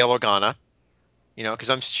 Bail Organa? Because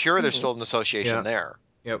I'm sure there's still an association Yeah. there.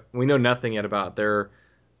 Yep. We know nothing yet about their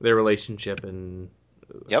relationship and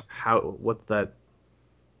Yep. what's that,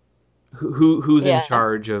 who's in Yeah.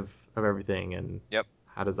 charge of everything, and Yep.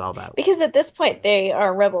 how does all that work? Because at this point they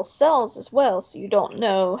are rebel cells as well, so you don't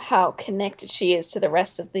know how connected she is to the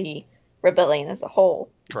rest of the rebellion as a whole.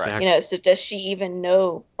 Correct. So does she even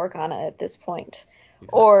know Organa at this point?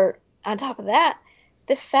 Exactly. Or on top of that,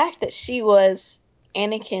 the fact that she was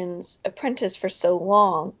Anakin's apprentice for so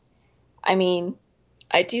long, I mean,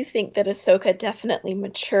 I do think that Ahsoka definitely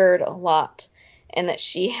matured a lot, and that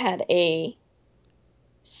she had a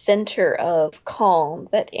center of calm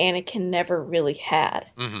that Anakin never really had.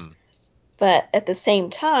 But at the same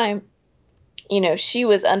time, she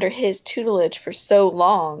was under his tutelage for so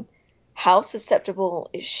long. How susceptible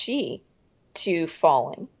is she to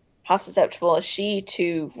falling? How susceptible is she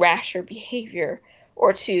to rasher behavior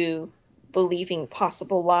or to believing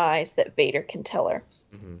possible lies that Vader can tell her?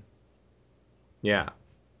 Yeah.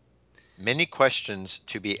 Many questions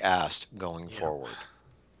to be asked going forward,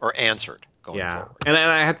 or answered going forward. And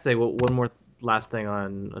I had to say, one more last thing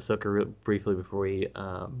on Ahsoka briefly before we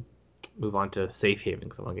move on to Safe Haven,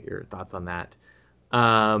 because I want to get your thoughts on that.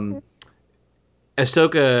 Ahsoka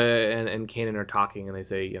and Kanan are talking, and they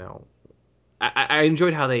say, I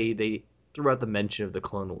enjoyed how they threw out the mention of the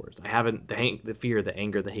Clone Wars. I haven't the fear, the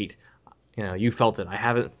anger, the hate. You felt it. I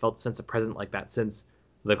haven't felt a sense of presence like that since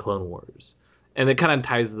the Clone Wars, and it kind of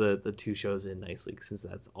ties the two shows in nicely, since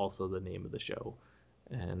that's also the name of the show,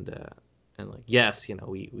 and like, yes,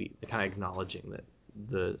 we kind of acknowledging that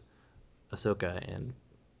the Ahsoka and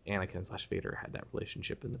Anakin / Vader had that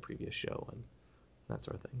relationship in the previous show and that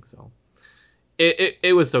sort of thing. So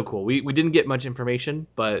it was so cool. We didn't get much information,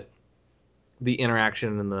 but the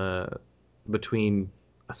interaction in between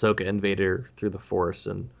Ahsoka and Vader through the Force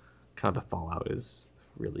and kind of the fallout is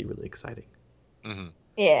really, really exciting.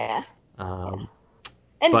 Yeah. And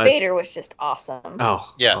Vader was just awesome.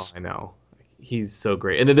 Oh, yes. I know. He's so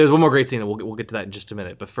great. And then there's one more great scene, and we'll get to that in just a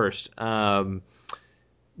minute. But first, the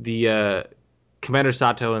Commander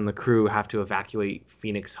Sato and the crew have to evacuate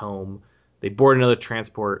Phoenix home. They board another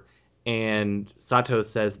transport, and Sato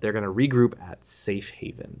says they're going to regroup at Safe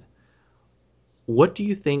Haven. What do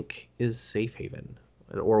you think is Safe Haven,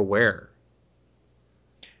 or where?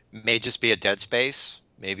 May just be a dead space,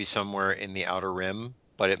 maybe somewhere in the Outer Rim,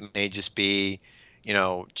 but it may just be,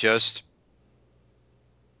 just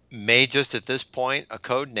at this point a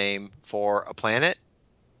code name for a planet,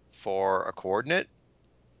 for a coordinate.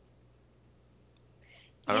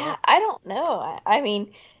 I don't know. I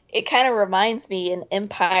mean, it kind of reminds me in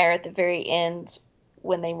Empire at the very end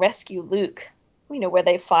when they rescue Luke, where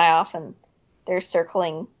they fly off and they're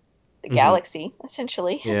circling the galaxy,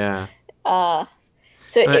 essentially. Yeah.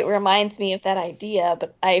 So it reminds me of that idea,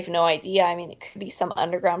 but I have no idea. I mean, it could be some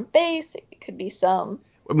underground base. It could be some...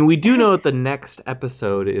 I mean, we do know that the next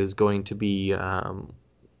episode is going to be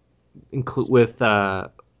with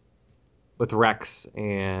Rex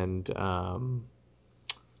and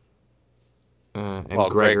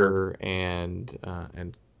Gregor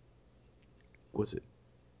and was it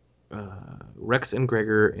Rex and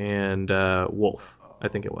Gregor and Wolf, I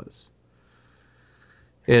think it was.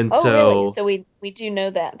 And Oh, so, really? So we do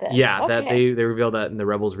know that then. yeah, that Okay. they revealed that in the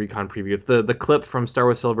Rebels Recon preview. It's the clip from Star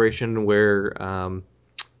Wars Celebration where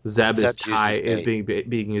Zeb is Zeb's used as bait.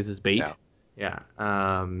 being used as bait. Yeah.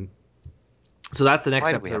 Yeah. So that's the next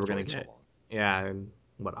Why do we episode have we're to gonna wait so get. long? Yeah, in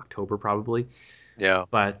October probably. Yeah.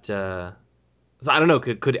 But so I don't know.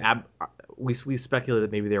 Could we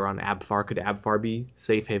speculated maybe they were on Abfar. Could Abfar be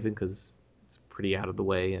safe haven because it's pretty out of the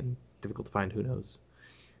way and difficult to find? Who knows?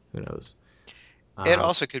 Who knows? It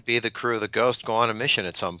also could be the crew of the Ghost go on a mission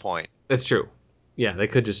at some point. That's true. Yeah, they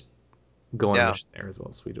could just go on a Yeah. mission there as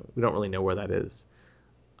well. So we don't really know where that is.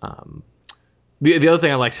 Um, the other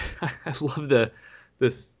thing I liked, I love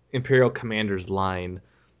this Imperial commander's line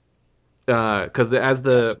because as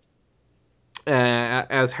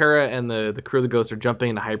Hera and the crew of the Ghost are jumping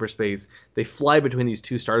into hyperspace, they fly between these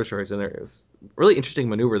two Star Destroyers, and there's a really interesting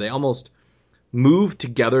maneuver. They almost move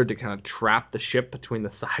together to kind of trap the ship between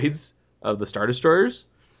the sides of the Star Destroyers.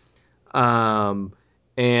 And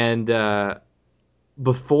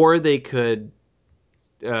before they could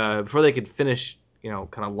finish, kind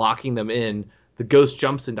of locking them in, the Ghost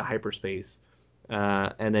jumps into hyperspace,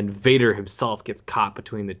 and then Vader himself gets caught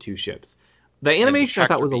between the two ships. The And animation I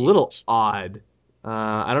thought tractor was a little beams. odd.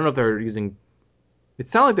 I don't know if they're using. It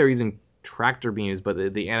sounded like they're using tractor beams, but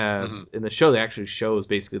in the show they actually shows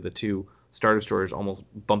basically the two Star Destroyers almost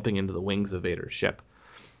bumping into the wings of Vader's ship.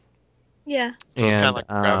 Yeah. So it's kind of And like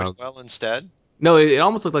Gravity Well instead. no, it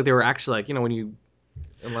almost looked like they were actually like when you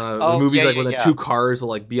in the Oh, movies yeah, like yeah, when the yeah. two cars will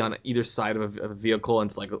like be on either side of a vehicle and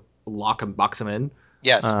it's like lock and box them in.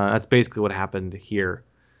 Yes. That's basically what happened here.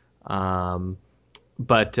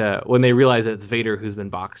 But when they realize that it's Vader who's been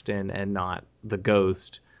boxed in and not the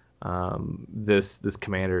Ghost, this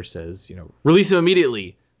commander says, release him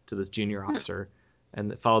immediately to this junior officer,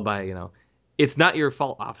 and followed by, it's not your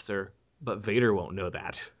fault, officer, but Vader won't know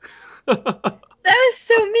that. That was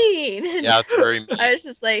so mean. Yeah, it's very mean. I was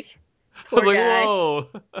just like, I was poor like, guy. whoa.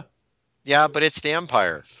 Yeah, but it's the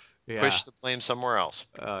Empire. Yeah. Push the blame somewhere else.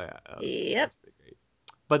 Oh yeah. Yep. That's pretty great.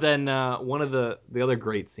 But then one of the other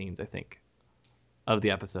great scenes I think of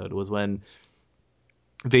the episode was when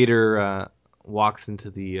Vader walks into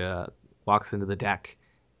the deck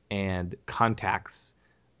and contacts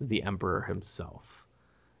the Emperor himself.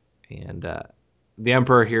 And the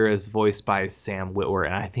Emperor here is voiced by Sam Witwer,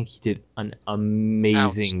 and I think he did an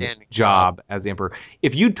amazing Outstanding job as the Emperor.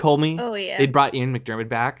 If you told me Oh, yeah. they'd brought Ian McDermott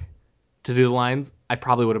back to do the lines, I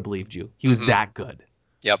probably would have believed you. He was that good.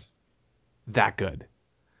 Yep. That good.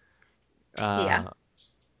 Yeah.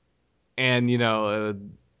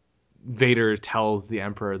 And Vader tells the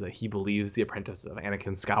Emperor that he believes the apprentice of Anakin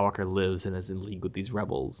Skywalker lives and is in league with these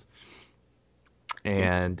rebels.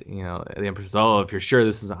 And the Emperor says, "Oh, if you're sure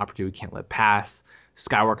this is an opportunity we can't let pass,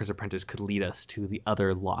 Skywalker's apprentice could lead us to the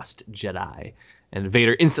other lost Jedi." And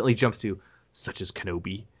Vader instantly jumps to, "Such as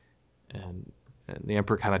Kenobi," and the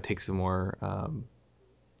Emperor kind of takes a more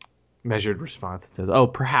measured response and says, "Oh,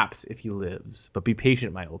 perhaps if he lives, but be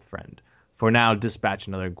patient, my old friend. For now, dispatch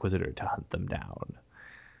another Inquisitor to hunt them down."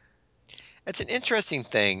 It's an interesting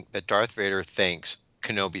thing that Darth Vader thinks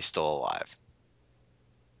Kenobi's still alive.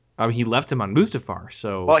 He left him on Mustafar,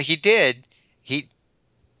 so. Well, he did.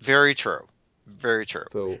 Very true. Very true.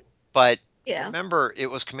 So. But Yeah. remember,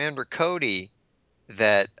 it was Commander Cody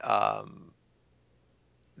that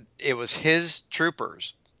it was his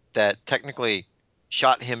troopers that technically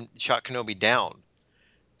shot Kenobi down.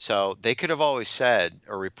 So they could have always said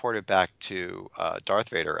or reported back to Darth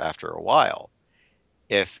Vader after a while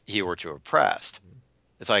if he were to have pressed.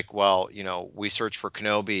 It's like, well, we searched for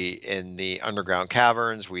Kenobi in the underground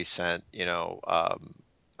caverns. We sent,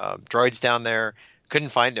 droids down there, couldn't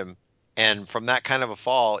find him. And from that kind of a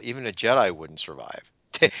fall, even a Jedi wouldn't survive.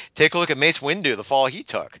 Take a look at Mace Windu, the fall he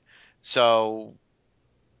took. So,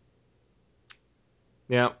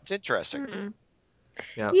 Yeah. it's interesting. Mm-hmm.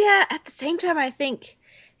 Yeah. Yeah. At the same time, I think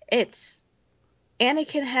it's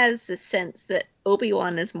Anakin has the sense that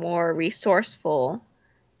Obi-Wan is more resourceful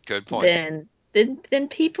Good point. than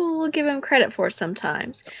people will give him credit for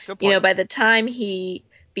sometimes. Good point. By the time he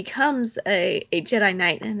becomes a Jedi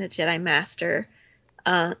Knight and a Jedi Master,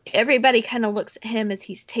 everybody kind of looks at him as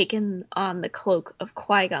he's taken on the cloak of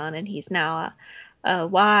Qui-Gon, and he's now a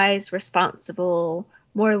wise, responsible,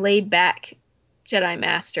 more laid-back Jedi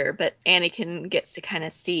Master. But Anakin gets to kind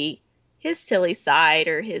of see his silly side,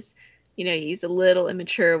 or his, he's a little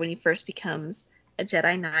immature when he first becomes a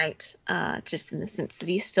Jedi Knight, just in the sense that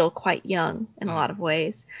he's still quite young in a lot of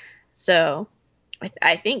ways. So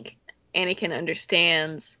I think Anakin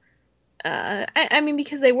understands. I mean,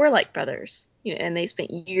 because they were like brothers. and they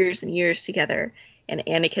spent years and years together, and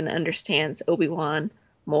Anakin understands Obi-Wan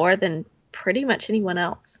more than pretty much anyone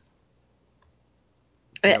else.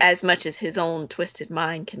 Yep. As much as his own twisted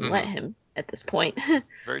mind can let him at this point.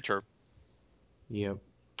 Very true. Yep.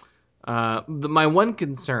 My one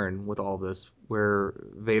concern with all this, where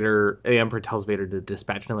the Emperor tells Vader to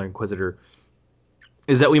dispatch another Inquisitor,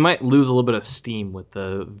 is that we might lose a little bit of steam with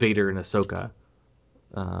the Vader and Ahsoka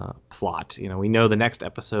plot. We know the next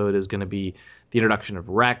episode is going to be the introduction of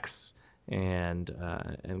Rex and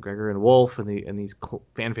Gregor and Wolf and these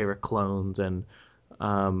fan favorite clones, and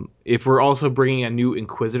if we're also bringing a new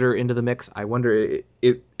Inquisitor into the mix, I wonder.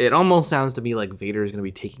 It almost sounds to me like Vader is going to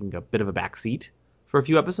be taking a bit of a back seat for a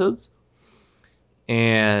few episodes,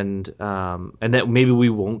 and that maybe we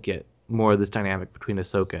won't get more of this dynamic between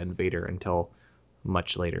Ahsoka and Vader until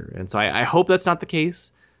much later. And so I hope that's not the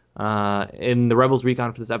case. In the Rebels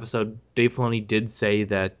Recon for this episode, Dave Filoni did say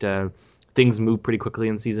that things move pretty quickly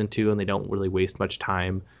in season 2, and they don't really waste much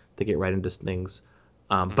time. They get right into things.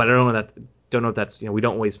 But I don't know if that's we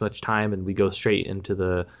don't waste much time and we go straight into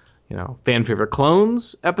the fan favorite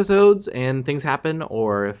clones episodes and things happen,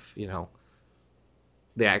 or if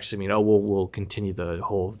they actually mean we'll continue the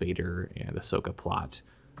whole Vader and Ahsoka plot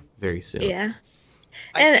very soon. Yeah.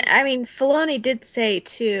 And I mean, Filoni did say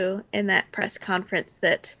too in that press conference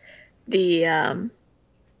that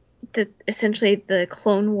that essentially the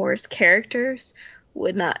Clone Wars characters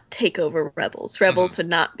would not take over Rebels. Rebels would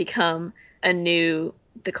not become the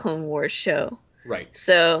Clone Wars show. Right.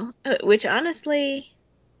 So, which honestly,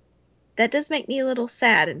 that does make me a little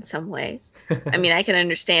sad in some ways. I mean, I can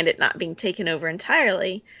understand it not being taken over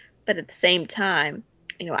entirely, but at the same time,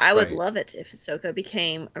 I would love it if Ahsoka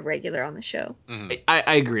became a regular on the show.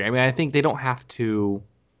 I agree. I mean, I think they don't have to.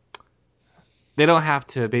 They don't have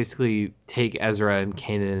to basically take Ezra and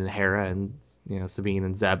Kanan and Hera and Sabine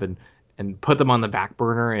and Zeb and put them on the back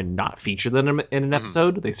burner and not feature them in an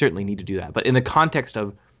episode. They certainly need to do that. But in the context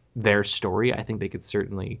of their story, I think they could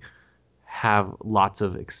certainly have lots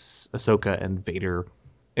of Ahsoka and Vader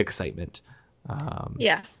excitement. And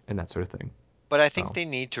that sort of thing. But I think they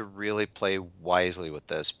need to really play wisely with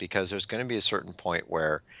this, because there's going to be a certain point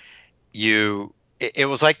where it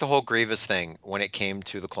was like the whole Grievous thing when it came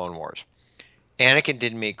to the Clone Wars. Anakin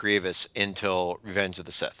didn't meet Grievous until Revenge of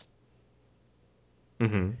the Sith.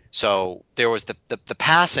 Mm-hmm. So there was the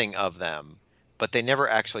passing of them, but they never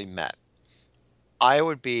actually met. I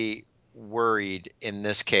would be worried in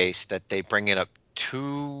this case that they bring it up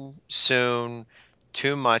too soon,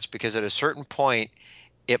 too much, because at a certain point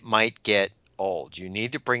it might get old. You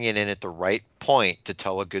need to bring it in at the right point to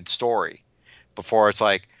tell a good story before it's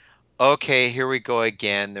like, okay, here we go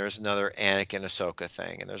again. There's another Anakin Ahsoka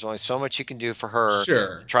thing, and there's only so much you can do for her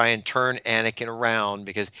to try and turn Anakin around,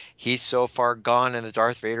 because he's so far gone in the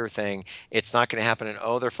Darth Vader thing. It's not going to happen. And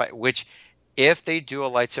they're fight. Which, if they do a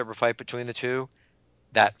lightsaber fight between the two,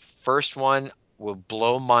 that first one will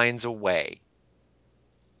blow minds away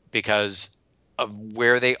because of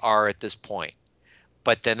where they are at this point.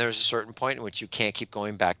 But then there's a certain point in which you can't keep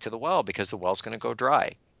going back to the well, because the well's going to go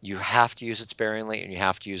dry. You have to use it sparingly, and you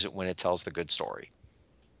have to use it when it tells the good story.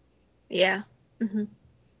 Yeah. Mm-hmm.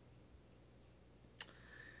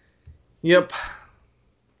 Yep.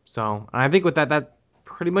 So I think with that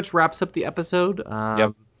pretty much wraps up the episode.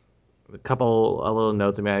 Yep. A couple of little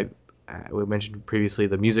notes. I mean, we mentioned previously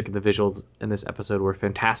the music and the visuals in this episode were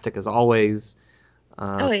fantastic as always.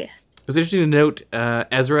 Oh yes. It was interesting to note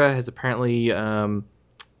Ezra has apparently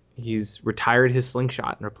he's retired his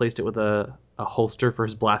slingshot and replaced it with a holster for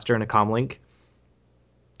his blaster and a comlink.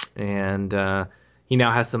 And he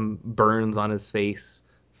now has some burns on his face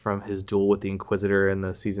from his duel with the Inquisitor in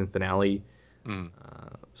the season finale.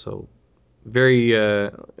 So very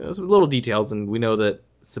some little details, and we know that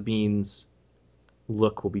Sabine's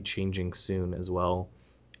look will be changing soon as well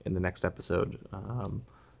in the next episode,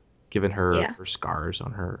 given her scars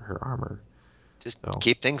on her armor. Just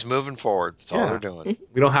keep things moving forward. That's all they're doing.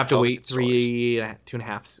 We don't have to wait 3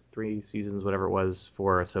 seasons, whatever it was,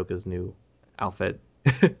 for Ahsoka's new outfit.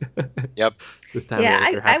 Yep. This time,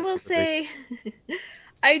 I will say,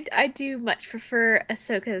 I do much prefer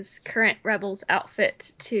Ahsoka's current Rebels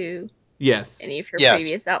outfit to any of her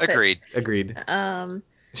previous outfits. Agreed.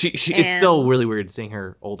 It's still really weird seeing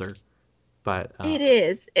her older, but it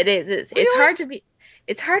is. It's hard to be.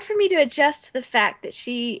 It's hard for me to adjust to the fact that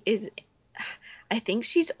she is. I think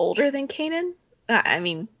she's older than Kanan. I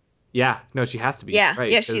mean. Yeah, no, she has to be. Yeah,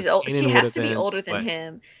 right, yeah, she's old. She has to be older than what,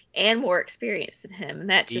 him and more experienced than him, and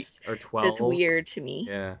that just 8 or 12. That's weird to me.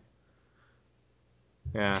 Yeah.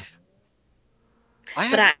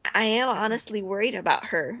 But I am honestly worried about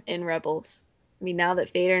her in Rebels. mean, now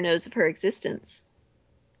that Vader knows of her existence.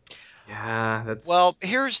 Yeah, that's Well,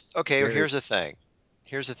 Scary. here's the thing.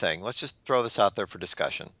 Here's the thing. Let's just throw this out there for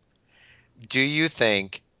discussion. Do you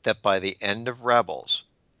think that by the end of Rebels,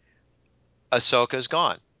 Ahsoka's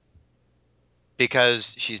gone?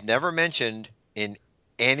 Because she's never mentioned in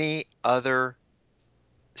any other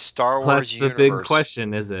Star well, that's Wars the big universe.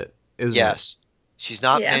 question, is it? Isn't it? Yes, she's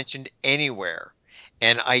not Yeah. mentioned anywhere.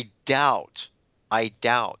 And I doubt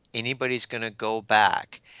anybody's going to go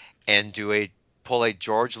back and pull a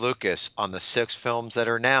George Lucas on the 6 films that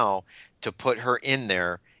are now to put her in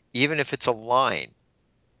there, even if it's a line.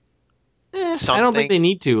 I don't think Something. they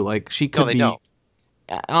need to. Like, she No, could they be. don't.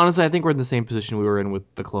 Honestly, I think we're in the same position we were in with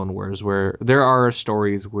the Clone Wars, where there are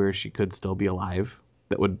stories where she could still be alive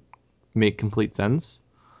that would make complete sense.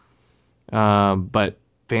 But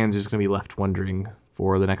fans are just going to be left wondering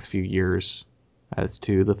for the next few years as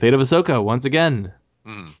to the fate of Ahsoka once again.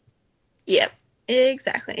 Mhm. Yep.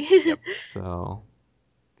 Exactly. Yep. So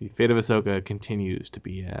the fate of Ahsoka continues to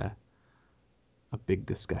be a big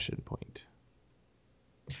discussion point.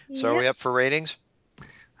 So are we up for ratings?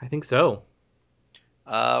 I think so.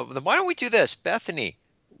 Then why don't we do this? Bethany,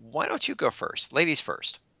 why don't you go first? Ladies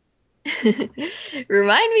first.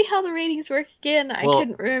 Remind me how the ratings work again. I Well,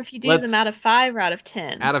 couldn't remember if you do them out of 5 or out of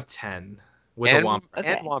 10. Out of 10 with a And, Womp. and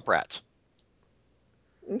Okay. Womp Rats.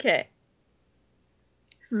 Okay.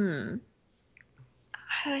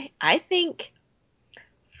 I think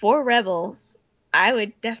for Rebels, I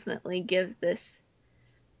would definitely give this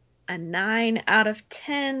a 9 out of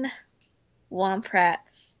 10 Womp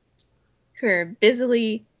Rats who are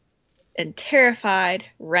busily and terrified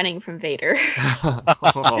running from Vader.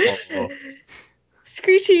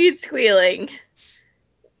 Screeching and squealing.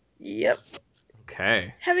 Yep.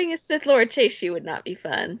 Okay. Having a Sith Lord chase you would not be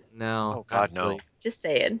fun. No. Oh, God, not no. really. Just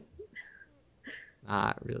saying.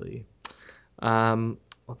 Not really.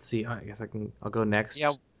 Let's see. I guess I'll go next.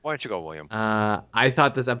 Yeah, why don't you go, William? I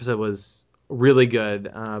thought this episode was really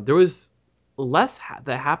good. There was less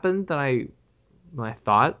that happened than I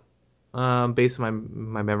thought, based on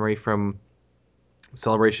my memory from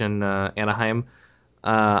Celebration Anaheim.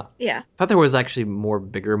 Yeah. I thought there was actually more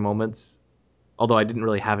bigger moments, although I didn't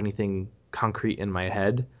really have anything concrete in my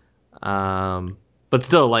head. But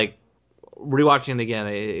still, like rewatching it again,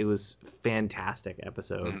 it was fantastic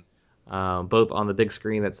episode, both on the big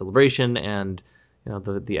screen at Celebration and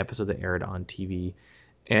the episode that aired on TV.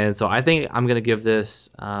 And so I think I'm gonna give this.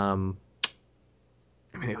 I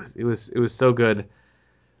mean, it was so good.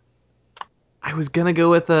 I was gonna go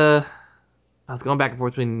with a. I was going back and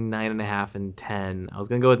forth between 9.5 and 10. I was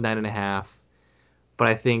gonna go with 9.5, but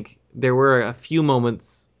I think there were a few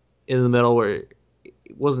moments in the middle where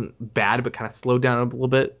it wasn't bad, but kind of slowed down a little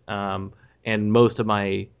bit. And most of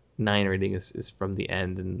my 9 rating is from the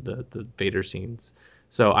end and the Vader scenes.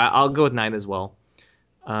 So I'll go with 9 as well.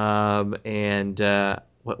 And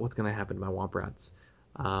what's gonna happen to my Womp Rats?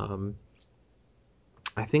 I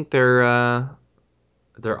think they're all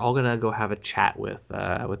gonna go have a chat with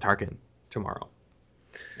Tarkin tomorrow.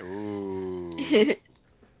 Ooh.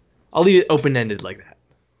 I'll leave it open ended like that.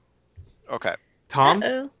 Okay. Tom?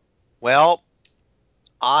 Uh-oh. Well,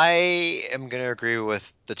 I am going to agree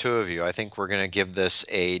with the two of you. I think we're going to give this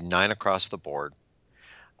a 9 across the board.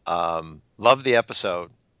 Love the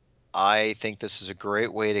episode. I think this is a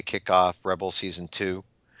great way to kick off Rebel Season 2.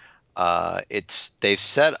 They've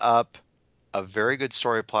set up a very good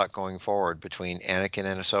story plot going forward between Anakin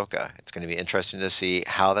and Ahsoka. It's going to be interesting to see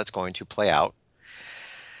how that's going to play out.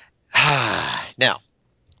 Now,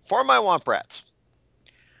 for my Womp Rats.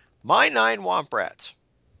 My 9 Womp Rats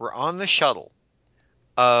were on the shuttle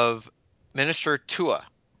of Minister Tua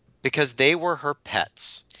because they were her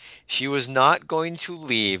pets. She was not going to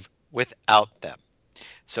leave without them.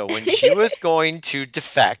 So when she was going to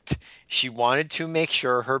defect, she wanted to make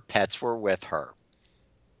sure her pets were with her.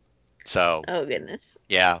 So, Oh, goodness.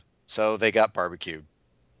 yeah. So they got barbecued.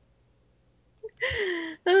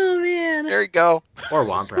 Oh, man. There you go. Or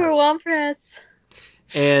Womp Poor Rats. Womp Rats.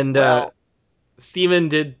 And Well, Steven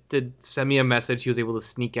did send me a message. He was able to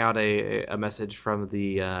sneak out a message from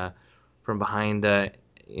the from behind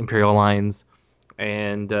Imperial lines,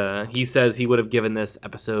 and he says he would have given this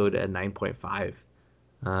episode a 9.5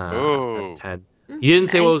 out of ooh. 10. He didn't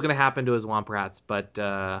say what was Nice. going to happen to his Womp Rats, but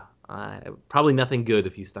probably nothing good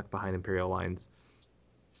if he's stuck behind Imperial lines.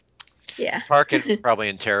 Yeah. Tarkin was probably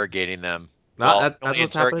interrogating them. Well, That's only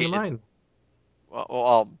what's happening to interrogated. mine.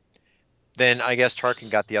 Well, then I guess Tarkin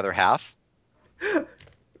got the other half.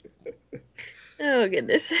 Oh,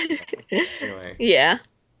 goodness. Anyway. Yeah.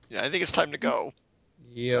 Yeah, I think it's time to go.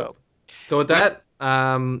 Yep. So with What?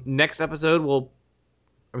 that, next episode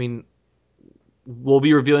I mean, we'll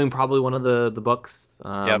be reviewing probably one of the books.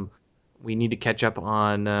 Yep. We need to catch up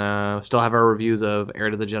on. Still have our reviews of Heir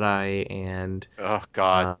to the Jedi and. Oh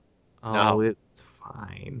God. Oh, No. it's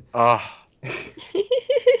fine. Oh. We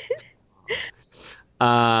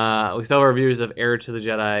still have reviews of Heir to the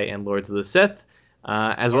Jedi and Lords of the Sith,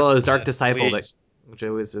 as well as Dark Disciple, which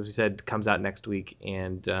as we said, comes out next week,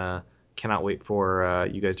 and cannot wait for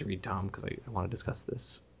you guys to read Tom because I want to discuss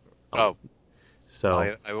this. Oh.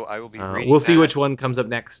 So I will be reading we'll see that. which one comes up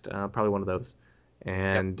next. Probably one of those.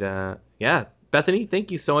 And yeah, Bethany,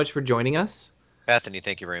 thank you so much for joining us. Bethany,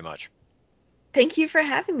 thank you very much. Thank you for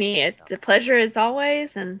having me. It's a pleasure as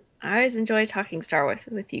always, and I always enjoy talking Star Wars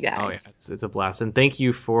with you guys. Oh yeah, it's a blast, and thank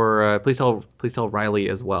you for please tell Riley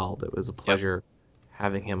as well. That was a pleasure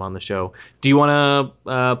having him on the show. Do you want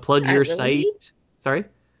to plug your site? Indeed. Sorry.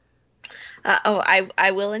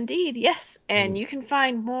 I will indeed, yes. And you can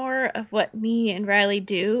find more of what me and Riley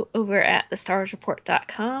do over at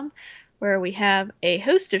thestarwarsreport.com, where we have a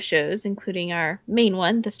host of shows, including our main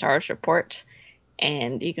one, The Star Wars Report.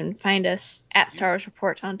 And you can find us at Star Wars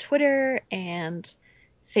Report on Twitter and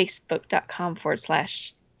facebook.com/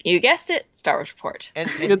 you guessed it, Star Wars Report. And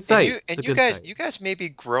good site. You guys may be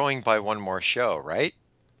growing by one more show, right?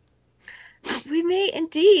 We may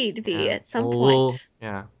indeed be at some point.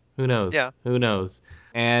 Yeah. Who knows? Yeah. Who knows?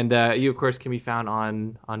 And you, of course, can be found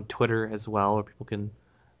on Twitter as well, where people can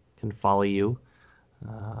follow you.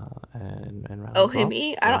 And hey,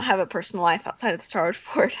 me? So. I don't have a personal life outside of the Star Wars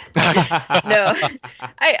Report. No,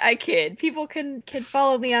 I kid. People can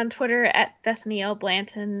follow me on Twitter at Bethany L.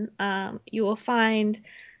 Blanton. You will find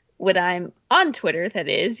when I'm on Twitter, that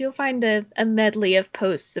is, you'll find a medley of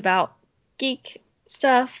posts about geek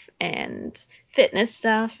stuff and fitness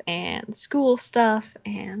stuff and school stuff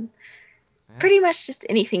and pretty much just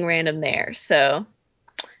anything random there. So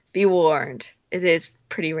be warned, it is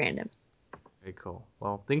pretty random. Very cool.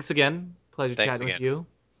 Well, thanks again. Pleasure chatting with you.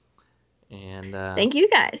 And thank you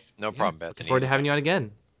guys. No problem, Bethany. Look forward to having you on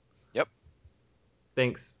again. Yep.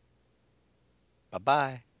 Thanks.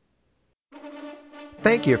 Bye-bye.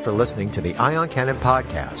 Thank you for listening to the Ion Cannon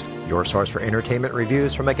Podcast, your source for entertainment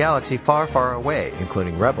reviews from a galaxy far, far away,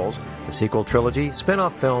 including Rebels, the sequel trilogy,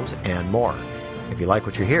 spin-off films, and more. If you like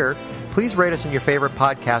what you hear, please rate us in your favorite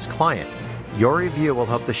podcast client. Your review will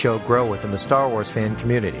help the show grow within the Star Wars fan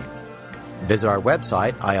community. Visit our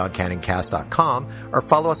website, ioncanoncast.com, or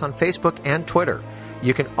follow us on Facebook and Twitter.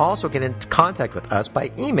 You can also get in contact with us by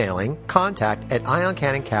emailing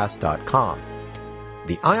contact@ioncanoncast.com.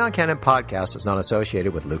 The Ion Cannon Podcast is not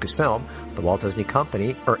associated with Lucasfilm, the Walt Disney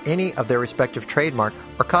Company, or any of their respective trademark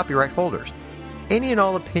or copyright holders. Any and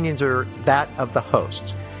all opinions are that of the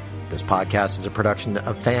hosts. This podcast is a production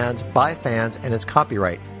of fans by fans and is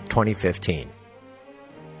copyright 2015.